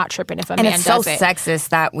like, I'm not tripping if a man does it. And it's so sexist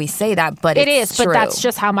that we say that, but it is. But that's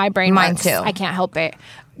just how my brain works. Mine too. I can't help it.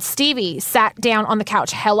 Stevie sat down on the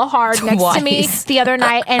couch hella hard next to me the other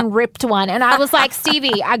night and ripped one. And I was like,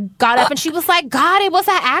 Stevie, I got up and she was like, God, it was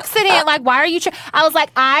an accident. Like, why are you... I was like,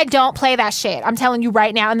 I don't play that shit. I'm telling you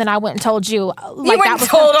right now. And then I went and told you. Like, you went and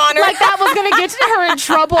told on her. Like, that was going to get her in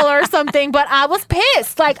trouble or something. But I was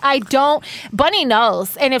pissed. Like, I don't... Bunny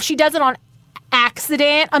knows. And if she does it on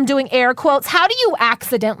accident, I'm doing air quotes. How do you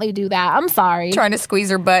accidentally do that? I'm sorry. Trying to squeeze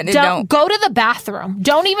her butt and don't. Go to the bathroom.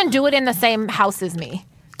 Don't even do it in the same house as me.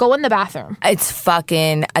 Go in the bathroom. It's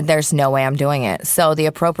fucking... There's no way I'm doing it. So the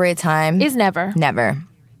appropriate time... is never. Never.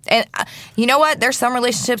 And you know what? There's some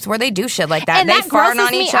relationships where they do shit like that. And they that fart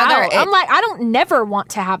on each other. I'm like, I don't never want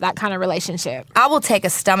to have that kind of relationship. I will take a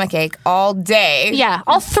stomach ache all day. Yeah.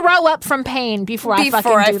 I'll throw up from pain before I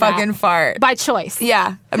fucking fart. By choice.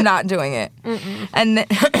 Yeah. I'm not doing it.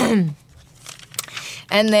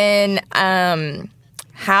 And then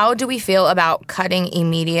how do we feel about cutting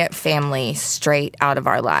immediate family straight out of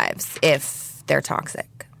our lives if they're toxic?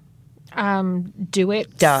 Do it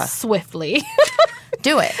swiftly.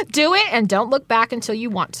 Do it. Do it and don't look back until you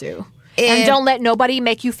want to. And don't let nobody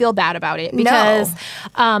make you feel bad about it. Because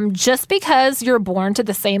just because you're born to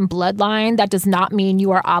the same bloodline, that does not mean you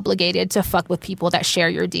are obligated to fuck with people that share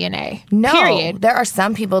your DNA. No. Period. There are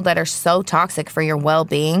some people that are so toxic for your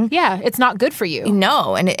well-being. Yeah, it's not good for you.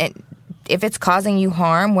 No. And if it's causing you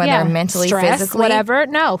harm, whether mentally, stress, physically, whatever,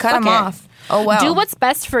 no, cut them off. Oh, well. Do what's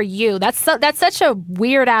best for you. That's such a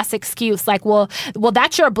weird ass excuse. Like, well,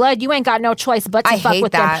 that's your blood. You ain't got no choice but to fuck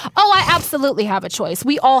with them. Oh, I absolutely have a choice.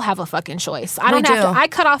 We all have a fucking choice. I don't have to. I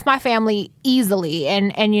cut off my family easily,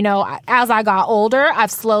 and you know, as I got older,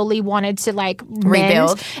 I've slowly wanted to like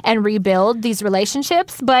rebuild these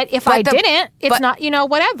relationships. But if I didn't, it's not, you know,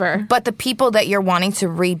 whatever. But the people that you're wanting to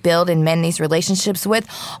rebuild and mend these relationships with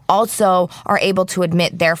also are able to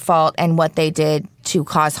admit their fault and what they did to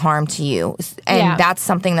cause harm to you. And that's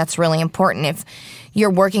something that's really important. If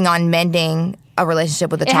you're working on mending a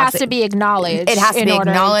relationship with a toxic... It has to be acknowledged. It has to be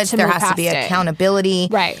acknowledged. There has to be accountability.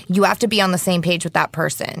 Right. You have to be on the same page with that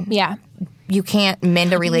person. Yeah. You can't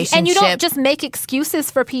mend a relationship. And you don't just make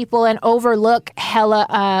excuses for people and overlook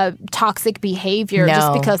hella toxic behavior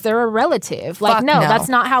just because they're a relative. Like, no, that's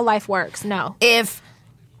not how life works. No. If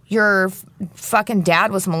your fucking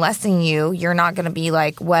dad was molesting you, you're not going to be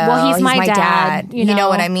like, well, he's my dad. You know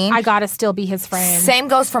what I mean? I got to still be his friend. Same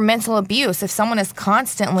goes for mental abuse. If someone is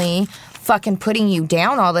constantly fucking putting you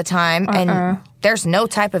down all the time and there's no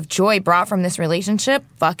type of joy brought from this relationship,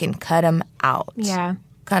 fucking cut them out. Yeah.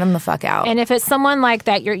 Cut them the fuck out. And if it's someone like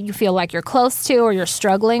that you feel like you're close to or you're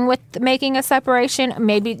struggling with making a separation,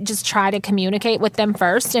 maybe just try to communicate with them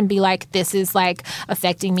first and be like, this is like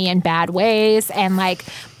affecting me in bad ways. And like,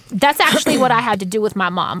 that's actually what I had to do with my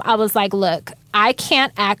mom. I was like, look, I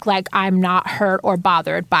can't act like I'm not hurt or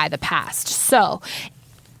bothered by the past. So,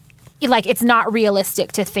 like, it's not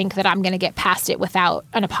realistic to think that I'm going to get past it without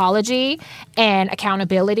an apology and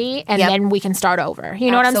accountability, and then we can start over.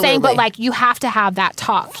 You know what I'm saying? But, like, you have to have that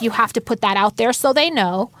talk. You have to put that out there so they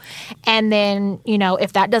know. And then, you know,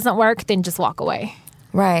 if that doesn't work, then just walk away.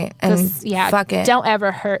 Right. And fuck it. Don't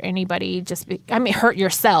ever hurt anybody. Hurt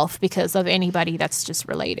yourself because of anybody that's just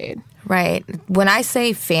related. Right. When I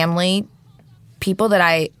say family, people that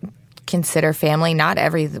I consider family, not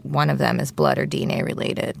every one of them is blood or DNA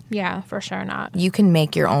related. Yeah, for sure not. You can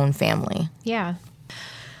make your own family. Yeah.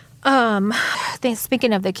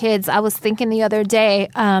 Speaking of the kids, I was thinking the other day,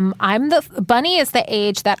 Bunny is the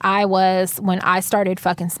age that I was when I started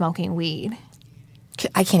fucking smoking weed.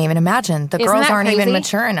 I can't even imagine. The girls aren't even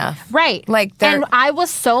mature enough. Right. And I was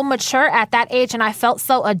so mature at that age, and I felt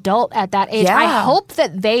so adult at that age. Yeah. I hope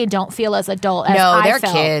that they don't feel as adult as I felt. No,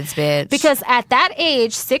 they're kids, bitch. Because at that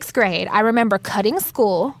age, 6th grade, I remember cutting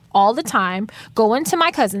school all the time, going to my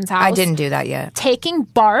cousin's house. I didn't do that yet. Taking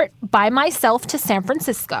Bart by myself to San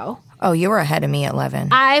Francisco. Oh, you were ahead of me at 11.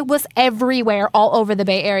 I was everywhere, all over the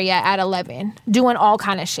Bay Area at 11, doing all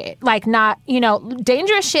kind of shit. Like, not, you know,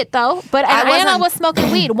 dangerous shit, though. But I was smoking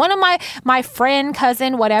weed. One of my friend,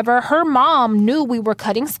 cousin, whatever, her mom knew we were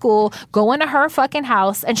cutting school, going to her fucking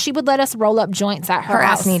house, and she would let us roll up joints at her house. Her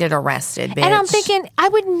ass needed arrested, bitch. And I'm thinking, I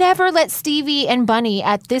would never let Stevie and Bunny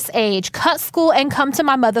at this age cut school and come to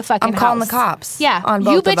my motherfucking house. I'm calling the cops. Yeah. On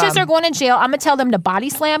both you of them. bitches are going to jail. I'm going to tell them to body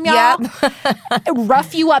slam y'all. Yep.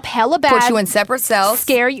 Rough you up hella bad. Put you in separate cells.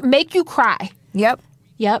 Scare you. Make you cry. Yep.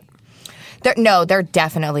 They're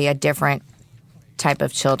definitely a different type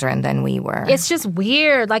of children than we were. It's just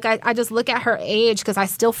weird. Like, I just look at her age because I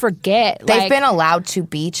still forget. They've been allowed to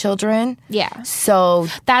be children. Yeah. So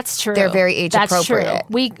that's true. They're very age appropriate.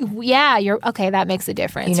 True. You're okay. That makes a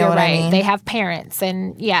difference. You know you're what right. I mean? They have parents,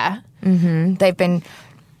 and yeah. Mm-hmm. They've been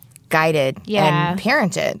guided Yeah. and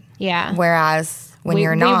parented. Yeah. Whereas when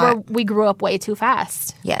you're not. We grew up way too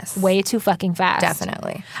fast. Yes. Way too fucking fast.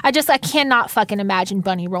 Definitely. I cannot fucking imagine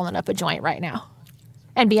Bunny rolling up a joint right now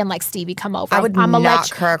and being like, Stevie, come over. I would knock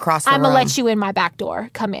her across the room. I'm going to let you in my back door.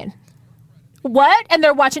 Come in. What? And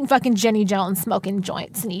they're watching fucking Jenny Jones smoking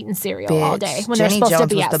joints and eating cereal all day when Jenny they're supposed Jones to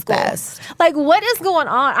be was at the school. best. Like, what is going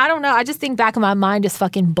on? I don't know. I just think back in my mind is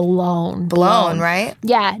fucking blown. Blown, right?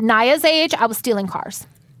 Yeah. Naya's age, I was stealing cars.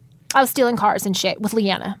 I was stealing cars and shit with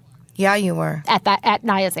Leanna Yeah, you were. at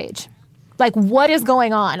Naya's age. Like, what is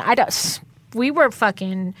going on? We were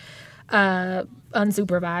fucking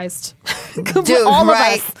unsupervised. Dude, all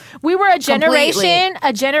right. of us. We were a generation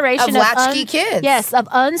Of latchkey kids. Yes, of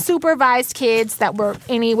unsupervised kids that were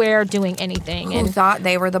anywhere doing anything. Who And thought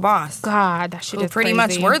they were the boss. God, that shit Who is pretty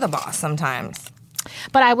crazy. much were the boss sometimes.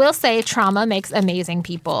 But I will say, trauma makes amazing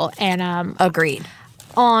people. And Agreed.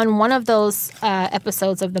 on one of those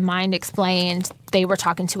episodes of The Mind Explained, they were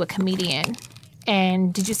talking to a comedian.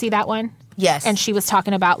 And did you see that one? Yes. And she was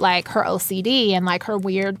talking about like her OCD and like her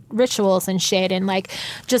weird rituals and shit and like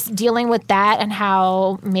just dealing with that and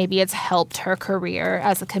how maybe it's helped her career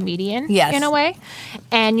as a comedian Yes. in a way.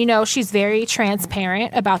 And, you know, she's very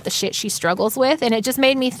transparent about the shit she struggles with. And it just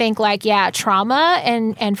made me think like, yeah, trauma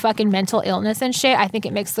and fucking mental illness and shit, I think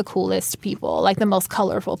it makes the coolest people, like the most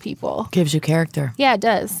colorful people. Gives you character. Yeah, it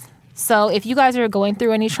does. So if you guys are going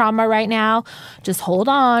through any trauma right now, just hold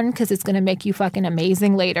on because it's going to make you fucking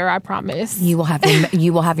amazing later, I promise. You will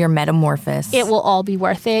have your metamorphosis. It will all be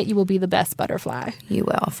worth it. You will be the best butterfly. You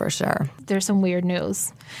will, for sure. There's some weird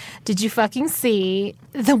news. Did you fucking see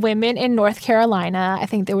the women in North Carolina? I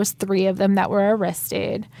think there was 3 of them that were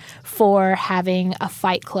arrested for having a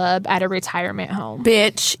fight club at a retirement home.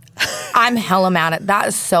 Bitch, I'm hella mad at that.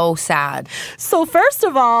 Is so sad. So first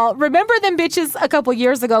of all, remember them bitches a couple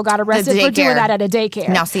years ago got arrested for doing daycare. that at a daycare.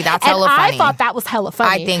 Now, see, that's and hella funny. I thought that was hella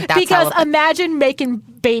funny. I think that's because hella funny. imagine making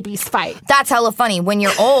babies fight. That's hella funny. When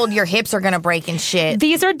you're old, your hips are going to break and shit.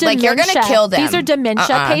 These are dementia. Like, you're going to kill them. These are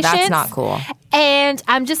dementia patients. That's not cool. And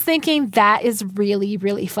I'm just thinking that is really,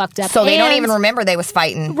 really fucked up. So they don't And- even remember they was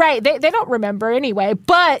fighting. Right. They don't remember anyway,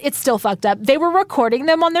 but it's still fucked up. They were recording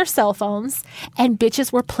them on their cell phones, and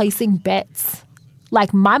bitches were placing bets.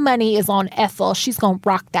 Like, my money is on Ethel. She's going to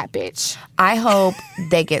rock that bitch. I hope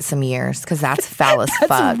they get some years because that's foul as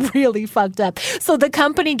fuck. That's really fucked up. So the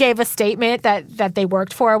company gave a statement that they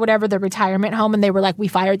worked for or whatever, the retirement home, and they were like, we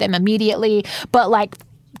fired them immediately. But like,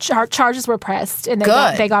 charges were pressed and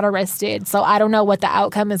they got arrested. So I don't know what the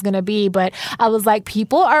outcome is going to be, but I was like,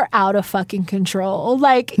 people are out of fucking control.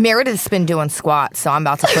 Like, Meredith's been doing squats, so I'm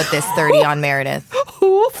about to put this 30 on Meredith.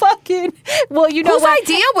 who fucking... Well, you know Whose what?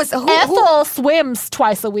 idea was... Ethel swims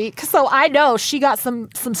twice a week, so I know she got some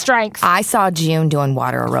strength. I saw June doing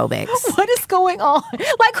water aerobics. What is going on?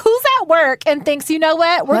 Like, who's at work and thinks, you know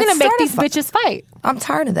what? We're going to make these bitches fight. I'm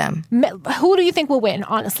tired of them. Who do you think will win,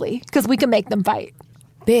 honestly? Because we can make them fight.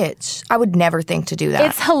 Bitch, I would never think to do that.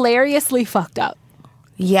 It's hilariously fucked up.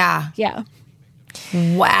 Yeah. Yeah.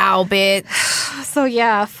 Wow, bitch. So,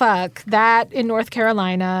 yeah, fuck. That in North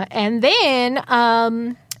Carolina. And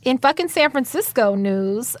then in fucking San Francisco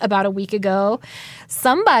news about a week ago,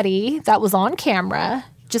 somebody that was on camera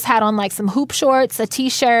just had on like some hoop shorts, a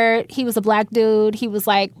T-shirt. He was a black dude. He was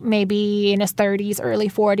like maybe in his 30s, early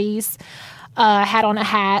 40s. Had on a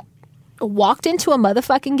hat. Walked into a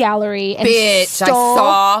motherfucking gallery and Bitch, I stole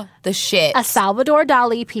saw the shit. a Salvador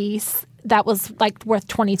Dali piece that was like worth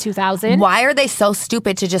 $22,000. Why are they so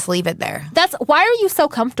stupid to just leave it there? Why are you so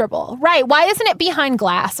comfortable? Right. Why isn't it behind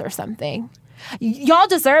glass or something? Y'all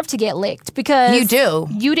deserve to get licked because You do.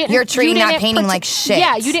 You're treating that painting like shit.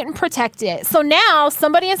 Yeah, you didn't protect it. So now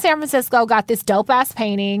somebody in San Francisco got this dope ass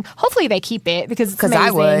painting. Hopefully they keep it because it's amazing.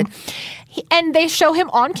 I would. And they show him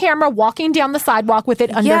on camera walking down the sidewalk with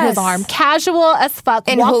it under his arm, casual as fuck.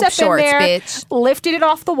 In walked hoop up shorts, in there, bitch. Lifted it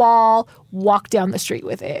off the wall, walked down the street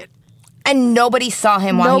with it. And nobody saw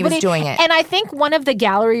him while he was doing it. And I think one of the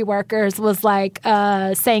gallery workers was like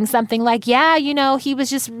saying something like, yeah, you know, he was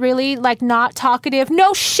just really like not talkative.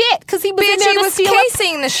 No shit, because he was in Bitch, there he to was steal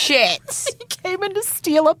casing the shit. He came in to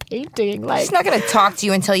steal a painting. Like, He's not going to talk to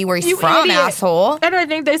you and tell you where he's you from, idiot. asshole. And I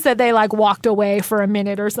think they said they like walked away for a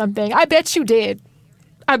minute or something. I bet you did.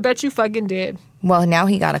 I bet you fucking did. Well, now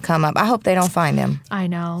he got to come up. I hope they don't find him. I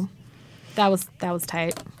know. That was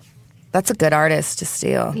tight. That's a good artist to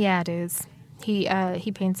steal. Yeah, it is. He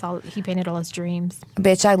painted all his dreams.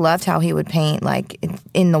 Bitch, I loved how he would paint like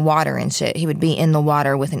in the water and shit. He would be in the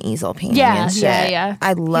water with an easel painting and shit. Yeah.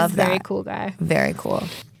 I love He's a that. very cool guy. Very cool.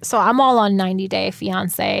 So I'm all on 90 Day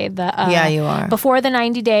Fiance. Yeah, you are. Before the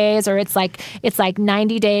 90 days, or it's like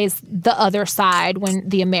 90 days the other side when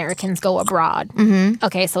the Americans go abroad. Mm-hmm.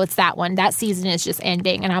 Okay, so it's that one. That season is just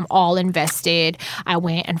ending, and I'm all invested. I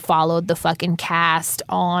went and followed the fucking cast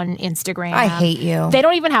on Instagram. I hate you. They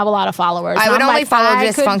don't even have a lot of followers. I would only follow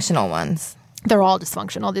dysfunctional ones. They're all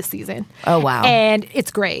dysfunctional this season. Oh, wow. And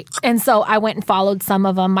it's great. And so I went and followed some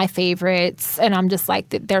of them, my favorites, and I'm just like,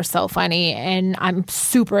 they're so funny, and I'm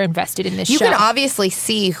super invested in this show. You can obviously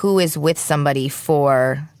see who is with somebody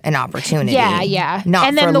for an opportunity. Yeah. Not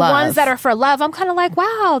and then for the love. ones that are for love, I'm kind of like,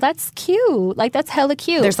 wow, that's cute. Like, that's hella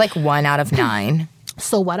cute. There's like 1 out of 9.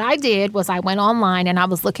 So what I did was I went online and I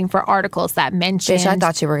was looking for articles that mentioned... Bitch, I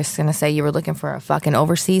thought you were going to say you were looking for a fucking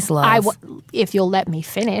overseas love. If you'll let me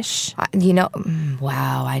finish.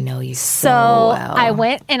 Wow, I know you so well. I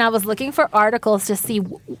went and I was looking for articles to see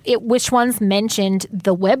which ones mentioned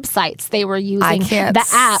the websites they were using, the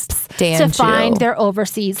apps, to find their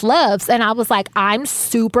overseas loves. And I was like, I'm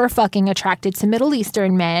super fucking attracted to Middle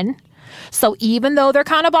Eastern men. So even though they're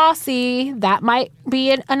kind of bossy, that might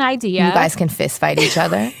be an idea. You guys can fist fight each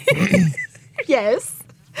other. Yes.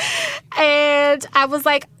 And I was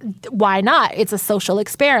like, why not? It's a social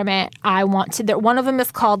experiment. I want to. One of them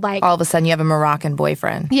is called like... All of a sudden you have a Moroccan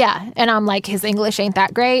boyfriend. Yeah. And I'm like, his English ain't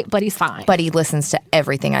that great, but he's fine. But he listens to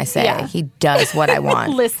everything I say. Yeah. He does what I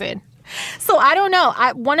want. Listen. So I don't know.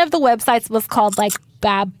 One of the websites was called like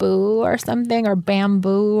Baboo or something, or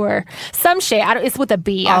Bamboo or some shit. It's with a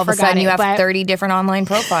B. All of a sudden you have 30 different online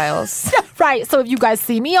profiles. Right. So if you guys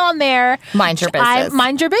see me on there, mind your business.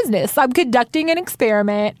 Mind your business. I'm conducting an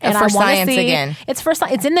experiment, and for I want to science see. Again. It's for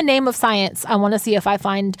science. It's in the name of science. I want to see if I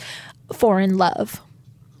find foreign love.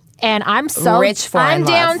 And I'm so rich for I'm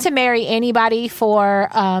down to marry anybody for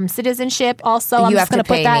citizenship. Also, I'm just going to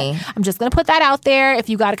put that. I'm just going to put that out there. If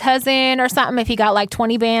you got a cousin or something, if you got like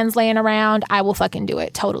 20 bands laying around, I will fucking do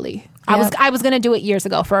it totally. Yep. I was going to do it years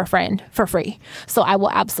ago for a friend for free. So I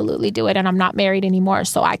will absolutely do it. And I'm not married anymore,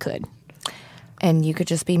 so I could. And you could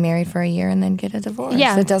just be married for a year and then get a divorce.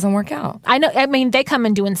 Yeah. It doesn't work out. I know. I mean, they come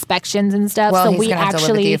and do inspections and stuff. Well, so he's we gonna have actually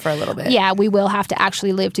to live with you for a little bit. Yeah, we will have to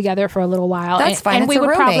actually live together for a little while. That's fine. And it's we a would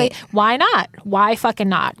roommate. probably. Why not? Why fucking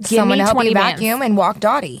not? Give Someone me to help 20 you bands vacuum and walk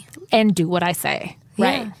Dottie. and do what I say.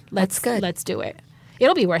 Right. Yeah, that's good. Let's do it.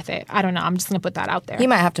 It'll be worth it. I don't know. I'm just going to put that out there. You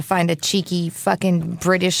might have to find a cheeky fucking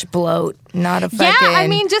British bloat, not a fucking... Yeah, I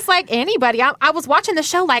mean, just like anybody. I was watching the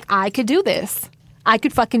show like, I could do this. I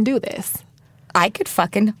could fucking do this. I could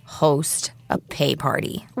fucking host a pay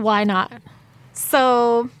party. Why not?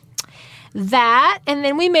 So that, and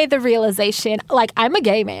then we made the realization, like, I'm a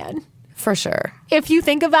gay man. For sure. If you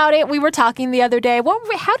think about it, we were talking the other day.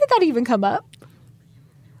 How did that even come up?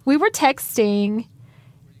 We were texting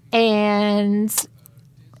and...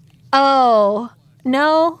 Oh,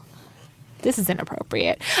 no. This is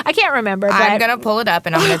inappropriate. I can't remember. But I'm going to pull it up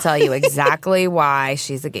and I'm going to tell you exactly why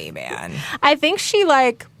she's a gay man. I think she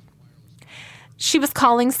was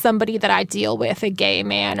calling somebody that I deal with a gay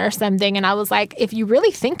man or something. And I was like, if you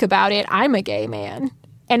really think about it, I'm a gay man.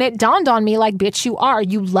 And it dawned on me like, bitch, you are.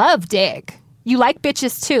 You love dick. You like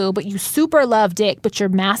bitches too, but you super love dick. But you're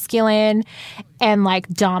masculine and like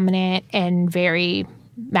dominant and very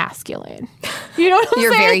masculine. You know what I'm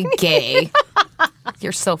You're saying? very gay.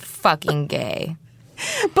 You're so fucking gay.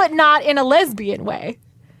 But not in a lesbian way.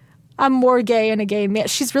 I'm more gay and a gay man.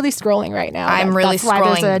 She's really scrolling right now. I'm really That's why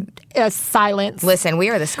scrolling. There's a silence. Listen, we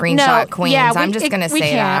are the screenshot queens. Yeah, I'm just going to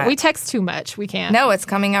say that. We text too much. We can't. No, it's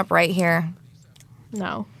coming up right here.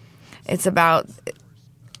 No. It's about...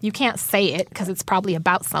 You can't say it because it's probably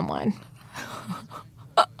about someone.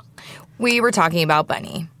 We were talking about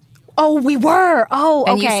Bunny. Oh, we were. Oh,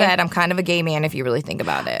 okay. And you said, I'm kind of a gay man if you really think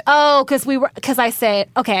about it. Oh, because I said,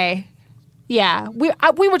 okay. Yeah,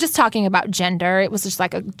 we were just talking about gender. It was just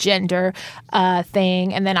like a gender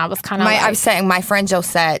thing. And then I was kind of I was saying my friend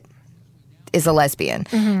Josette is a lesbian.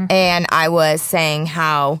 Mm-hmm. And I was saying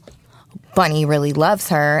how Bunny really loves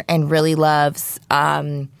her and really loves...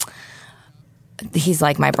 he's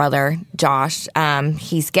like my brother, Josh.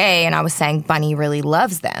 He's gay, and I was saying Bunny really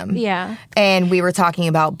loves them. Yeah. And we were talking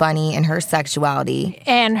about Bunny and her sexuality.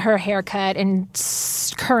 And her haircut and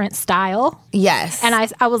current style. Yes. And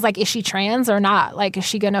I was like, is she trans or not? Like, is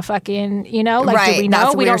she going to fucking, like, right. do we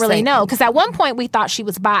know? We don't really saying. know. Because at one point we thought she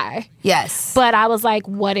was bi. Yes. But I was like,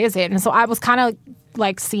 what is it? And so I was kind of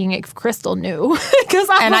like seeing if Crystal knew.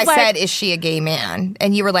 I said, is she a gay man?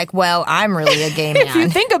 And you were like, well, I'm really a gay man. If you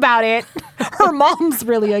think about it, her mom's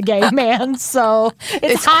really a gay man. So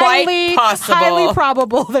it's quite possible. highly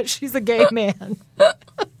probable that she's a gay man.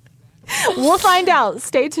 We'll find out.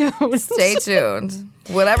 Stay tuned. Stay tuned.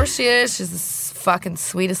 Whatever she is, she's fucking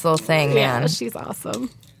sweetest little thing, man. Yeah, she's awesome.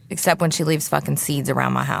 Except when she leaves fucking seeds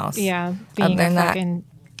around my house. Yeah, being a fucking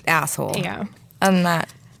asshole. Yeah. Other than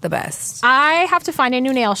that, the best. I have to find a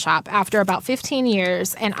new nail shop after about 15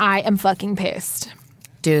 years, and I am fucking pissed.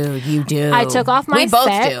 Dude, you do. I took off my set. We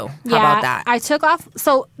both do. How about that? I took off.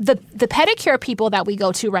 So the pedicure people that we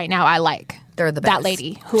go to right now, I like. They're the best. That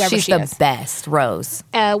lady, whoever She's she is. the best, Rose.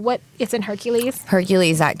 What? It's in Hercules?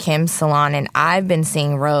 Hercules at Kim's salon, and I've been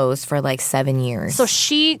seeing Rose for like 7 years. So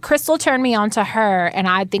Crystal turned me on to her, and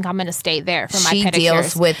I think I'm going to stay there for my pedicures. She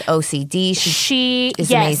deals with OCD. She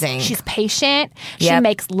is amazing. She's patient. She Yep.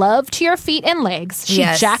 makes love to your feet and legs. She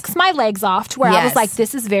Yes. jacks my legs off to where I was Yes. like,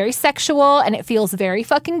 this is very sexual, and it feels very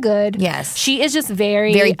fucking good. Yes. She is just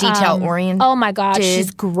very detail-oriented. Oh my God,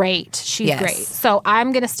 she's great. She's Yes. great. So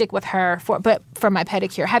I'm going to stick with her for my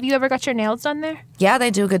pedicure. Have you ever got your nails done there? Yeah, they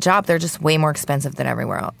do a good job. They're just way more expensive than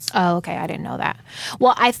everywhere else. Oh, okay. I didn't know that.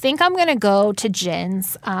 Well, I think I'm going to go to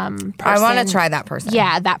Jen's person. I want to try that person.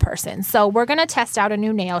 Yeah, that person. So we're going to test out a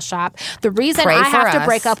new nail shop. The reason Pray I for have to us.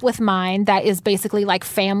 break up with mine, that is basically like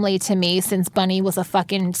family to me since Bunny was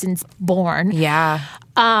since born. Yeah.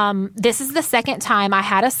 This is the second time I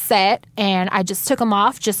had a set, and I just took them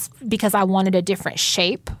off just because I wanted a different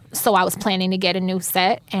shape. So I was planning to get a new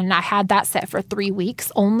set, and I had that set for 3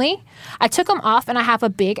 weeks only. I took them off, and I have a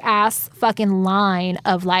big ass fucking line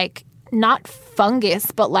of like, not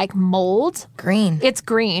fungus, but like mold. Green. It's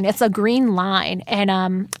green. It's a green line.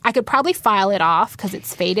 And I could probably file it off because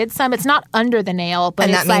it's faded some. It's not under the nail, but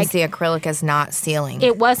And it's that means like, the acrylic is not sealing.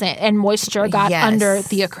 it wasn't. And moisture got Yes. under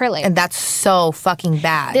the acrylic. And that's so fucking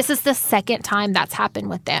bad. This is the second time that's happened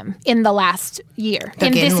with them in the last year. They're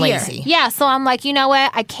in getting this lazy. year. Yeah, so I'm like, you know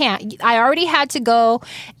what? I can't. I already had to go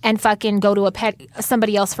and fucking go to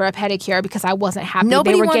somebody else for a pedicure because I wasn't happy.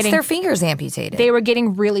 Nobody they were wants their fingers amputated. They were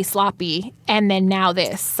getting really sloppy, and then now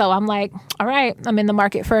this. So I'm like, all right, I'm in the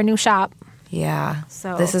market for a new shop. Yeah.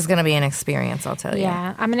 So- this is going to be an experience, I'll tell you.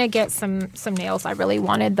 Yeah, I'm gonna get some nails I really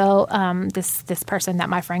wanted though. This person that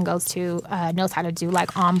my friend goes to knows how to do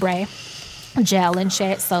like ombre gel and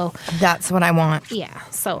shit. So That's what I want. yeah,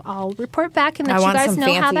 so I'll report back and let I you want guys some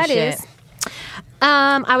know how that fancy is. shit.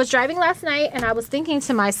 I was driving last night and I was thinking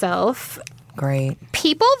to myself, Great.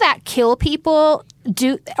 people that kill people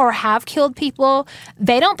do or have killed people,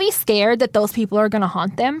 they don't be scared that those people are gonna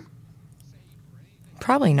haunt them.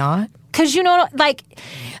 Probably not. Because, you know, like,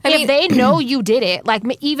 if mean- they know you did it, like,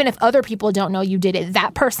 even if other people don't know you did it,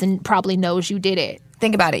 that person probably knows you did it.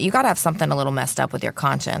 Think about it. You got to have something a little messed up with your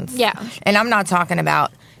conscience. Yeah. And I'm not talking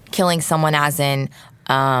about killing someone as in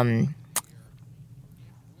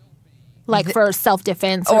Like, for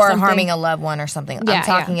self-defense or or something. harming a loved one or something. Yeah, I'm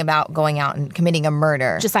talking about going out and committing a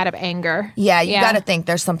murder. Just out of anger. Yeah, you got to think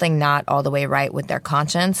there's something not all the way right with their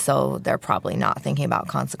conscience, so they're probably not thinking about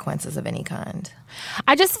consequences of any kind.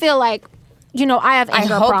 I just feel like, you know, I have I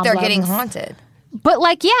anger hope problems. they're getting haunted. But,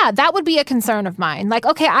 like, yeah, that would be a concern of mine. Like,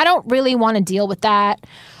 okay, I don't really want to deal with that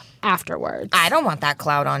afterwards. I don't want that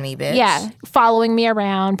cloud on me, bitch. Yeah, following me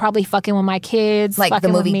around, probably fucking with my kids. Like the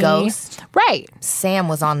fucking with movie me. Ghost? Right. Sam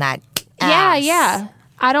was on that Yeah, ass. yeah.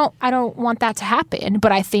 I don't want that to happen,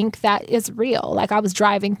 but I think that is real. Like, I was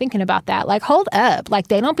driving thinking about that. Like, hold up. Like,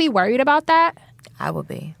 they don't be worried about that. I would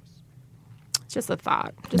be. It's just a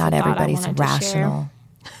thought. Just Not a thought I everybody's wanted to share. rational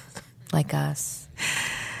like us.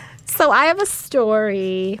 So I have a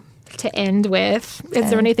story to end with. Is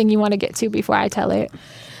there anything you want to get to before I tell it?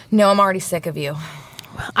 No, I'm already sick of you.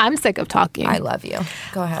 I'm sick of talking. I love you.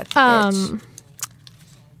 Go ahead. Bitch.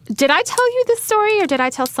 Did I tell you this story or did I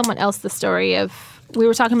tell someone else the story of, we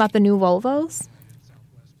were talking about the new Volvos?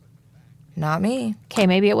 Not me. Okay,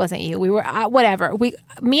 maybe it wasn't you. We were, whatever.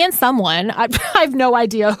 Me and someone, I have no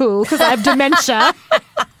idea who because I have dementia.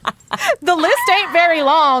 The list ain't very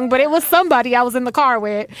long, but it was somebody I was in the car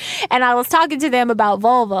with. And I was talking to them about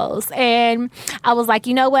Volvos. And I was like,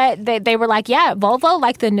 you know what? They were like, yeah, Volvo,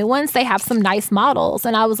 like the new ones, they have some nice models.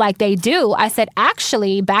 And I was like, they do. I said,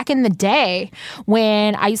 actually, back in the day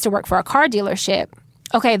when I used to work for a car dealership,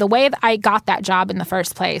 okay, the way that I got that job in the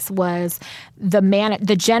first place was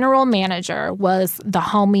the general manager was the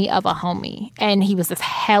homie of a homie. And he was this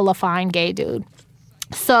hella fine gay dude.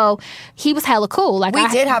 So he was hella cool. Like We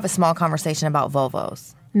did have a small conversation about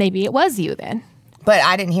Volvos, Maybe it was you then. but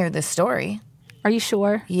I didn't hear this story. Are you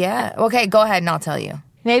sure? Yeah. Okay, go ahead and I'll tell you.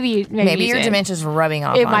 Maybe you Maybe your did. dementia's rubbing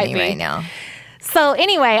off It on might me be. right now. So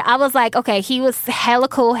anyway, I was like, okay, he was hella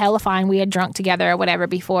cool, hella fine. We had drunk together or whatever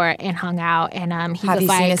before and hung out. And he Have was you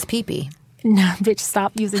like, seen his pee-pee? no, bitch,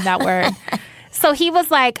 stop using that word. So he was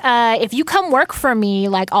like, if you come work for me,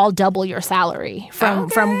 like I'll double your salary from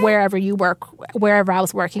wherever you work, wherever I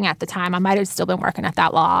was working at the time. I might have still been working at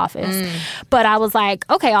that law office. But I was like,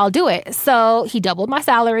 okay, I'll do it. So he doubled my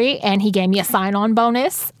salary and he gave me a sign-on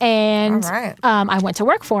bonus. And I went to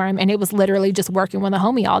work for him, and it was literally just working with a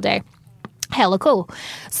homie all day. Hella cool.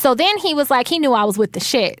 So then he was like, he knew I was with the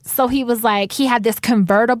shit. So he was like, he had this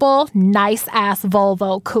convertible, nice-ass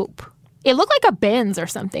Volvo coupe. It looked like a Benz or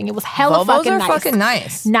something. It was hella fucking nice. Volvos are fucking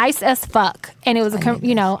nice. Nice as fuck. And it was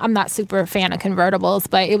I'm not super a fan of convertibles,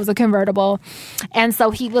 but it was a convertible. And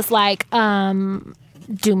so he was like,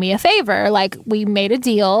 do me a favor. Like, we made a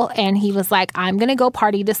deal, and he was like, I'm going to go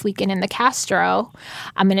party this weekend in the Castro.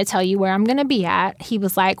 I'm going to tell you where I'm going to be at. He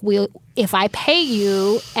was like, if I pay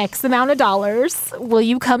you X amount of dollars, will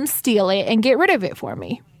you come steal it and get rid of it for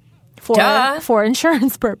me? For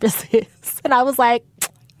insurance purposes. And I was like,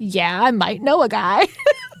 yeah, I might know a guy.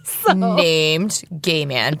 Named Gay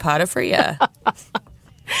Man Potafria.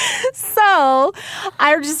 So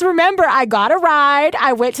I just remember I got a ride.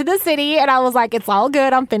 I went to the city and I was like, it's all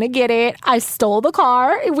good. I'm finna get it. I stole the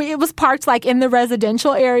car. It was parked like in the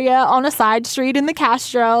residential area on a side street in the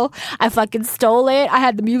Castro. I fucking stole it. I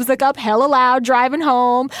had the music up hella loud driving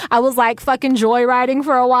home. I was like fucking joyriding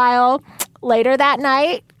for a while. Later that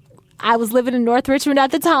night, I was living in North Richmond at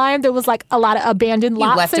the time. There was like a lot of abandoned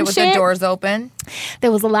lots and shit. You left it with the doors open?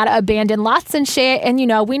 There was a lot of abandoned lots and shit. And,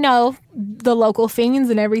 we know the local fiends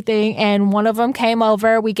and everything. And one of them came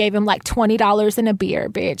over. We gave him like $20 in a beer,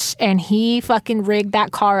 bitch. And he fucking rigged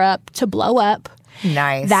that car up to blow up.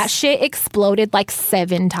 Nice. That shit exploded like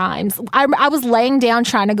 7 times. I was laying down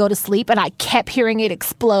trying to go to sleep, and I kept hearing it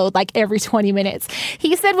explode like every 20 minutes.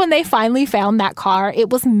 He said when they finally found that car,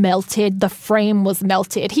 it was melted. The frame was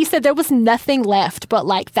melted. He said there was nothing left but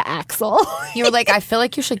like the axle. You were like, I feel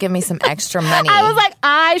like you should give me some extra money. I was like,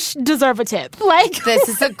 I deserve a tip. Like, this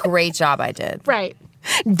is a great job I did. Right.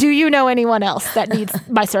 Do you know anyone else that needs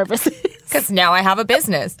my services? Because now I have a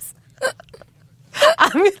business.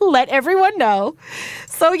 I'm going to let everyone know.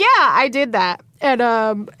 So, yeah, I did that.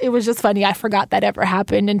 And it was just funny. I forgot that ever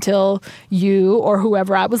happened until you or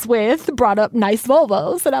whoever I was with brought up nice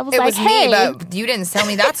Volvos. And I was like, hey. It was me, but you didn't tell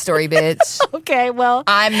me that story, bitch. Okay, well.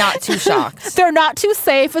 I'm not too shocked. They're not too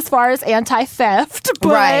safe as far as anti-theft. But,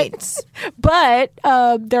 right. But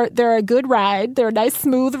they're a good ride. They're a nice,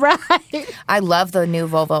 smooth ride. I love the new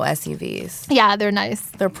Volvo SUVs. Yeah, they're nice.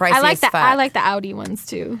 They're pricey as fuck. I like the Audi ones,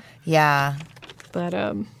 too. Yeah. But,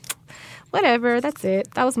 whatever. That's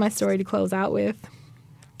it. That was my story to close out with.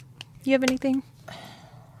 You have anything?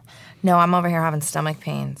 No, I'm over here having stomach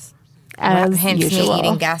pains. As hence usual. me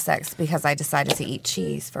eating Gas X because I decided to eat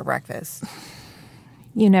cheese for breakfast.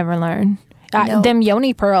 You never learn. Nope. Them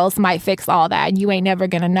yoni pearls might fix all that, and you ain't never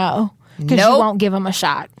going to know. Because you won't give them a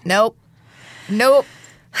shot. Nope.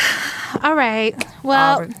 All right.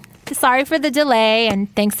 Well... Sorry for the delay,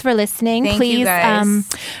 and thanks for listening. Please, you guys.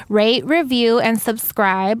 Rate, review, and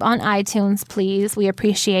subscribe on iTunes, please. We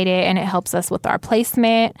appreciate it, and it helps us with our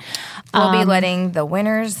placement. We'll be letting the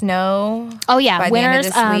winners know. Oh, yeah. By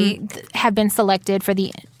Winners the end of this week. Have been selected for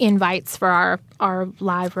the invites for our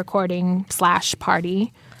live recording /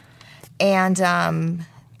 party. And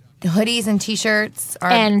hoodies and T-shirts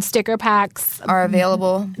and sticker packs are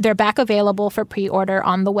available. They're back available for pre-order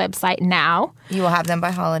on the website now. You will have them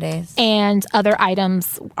by holidays. And other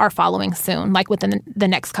items are following soon, like within the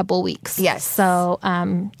next couple of weeks. Yes. So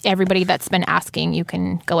everybody that's been asking, you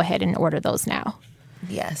can go ahead and order those now.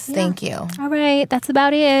 Yes. Yeah. Thank you. All right. That's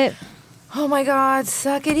about it. Oh, my God.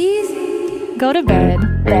 Suck it easy. Go to bed.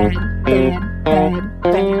 Bed.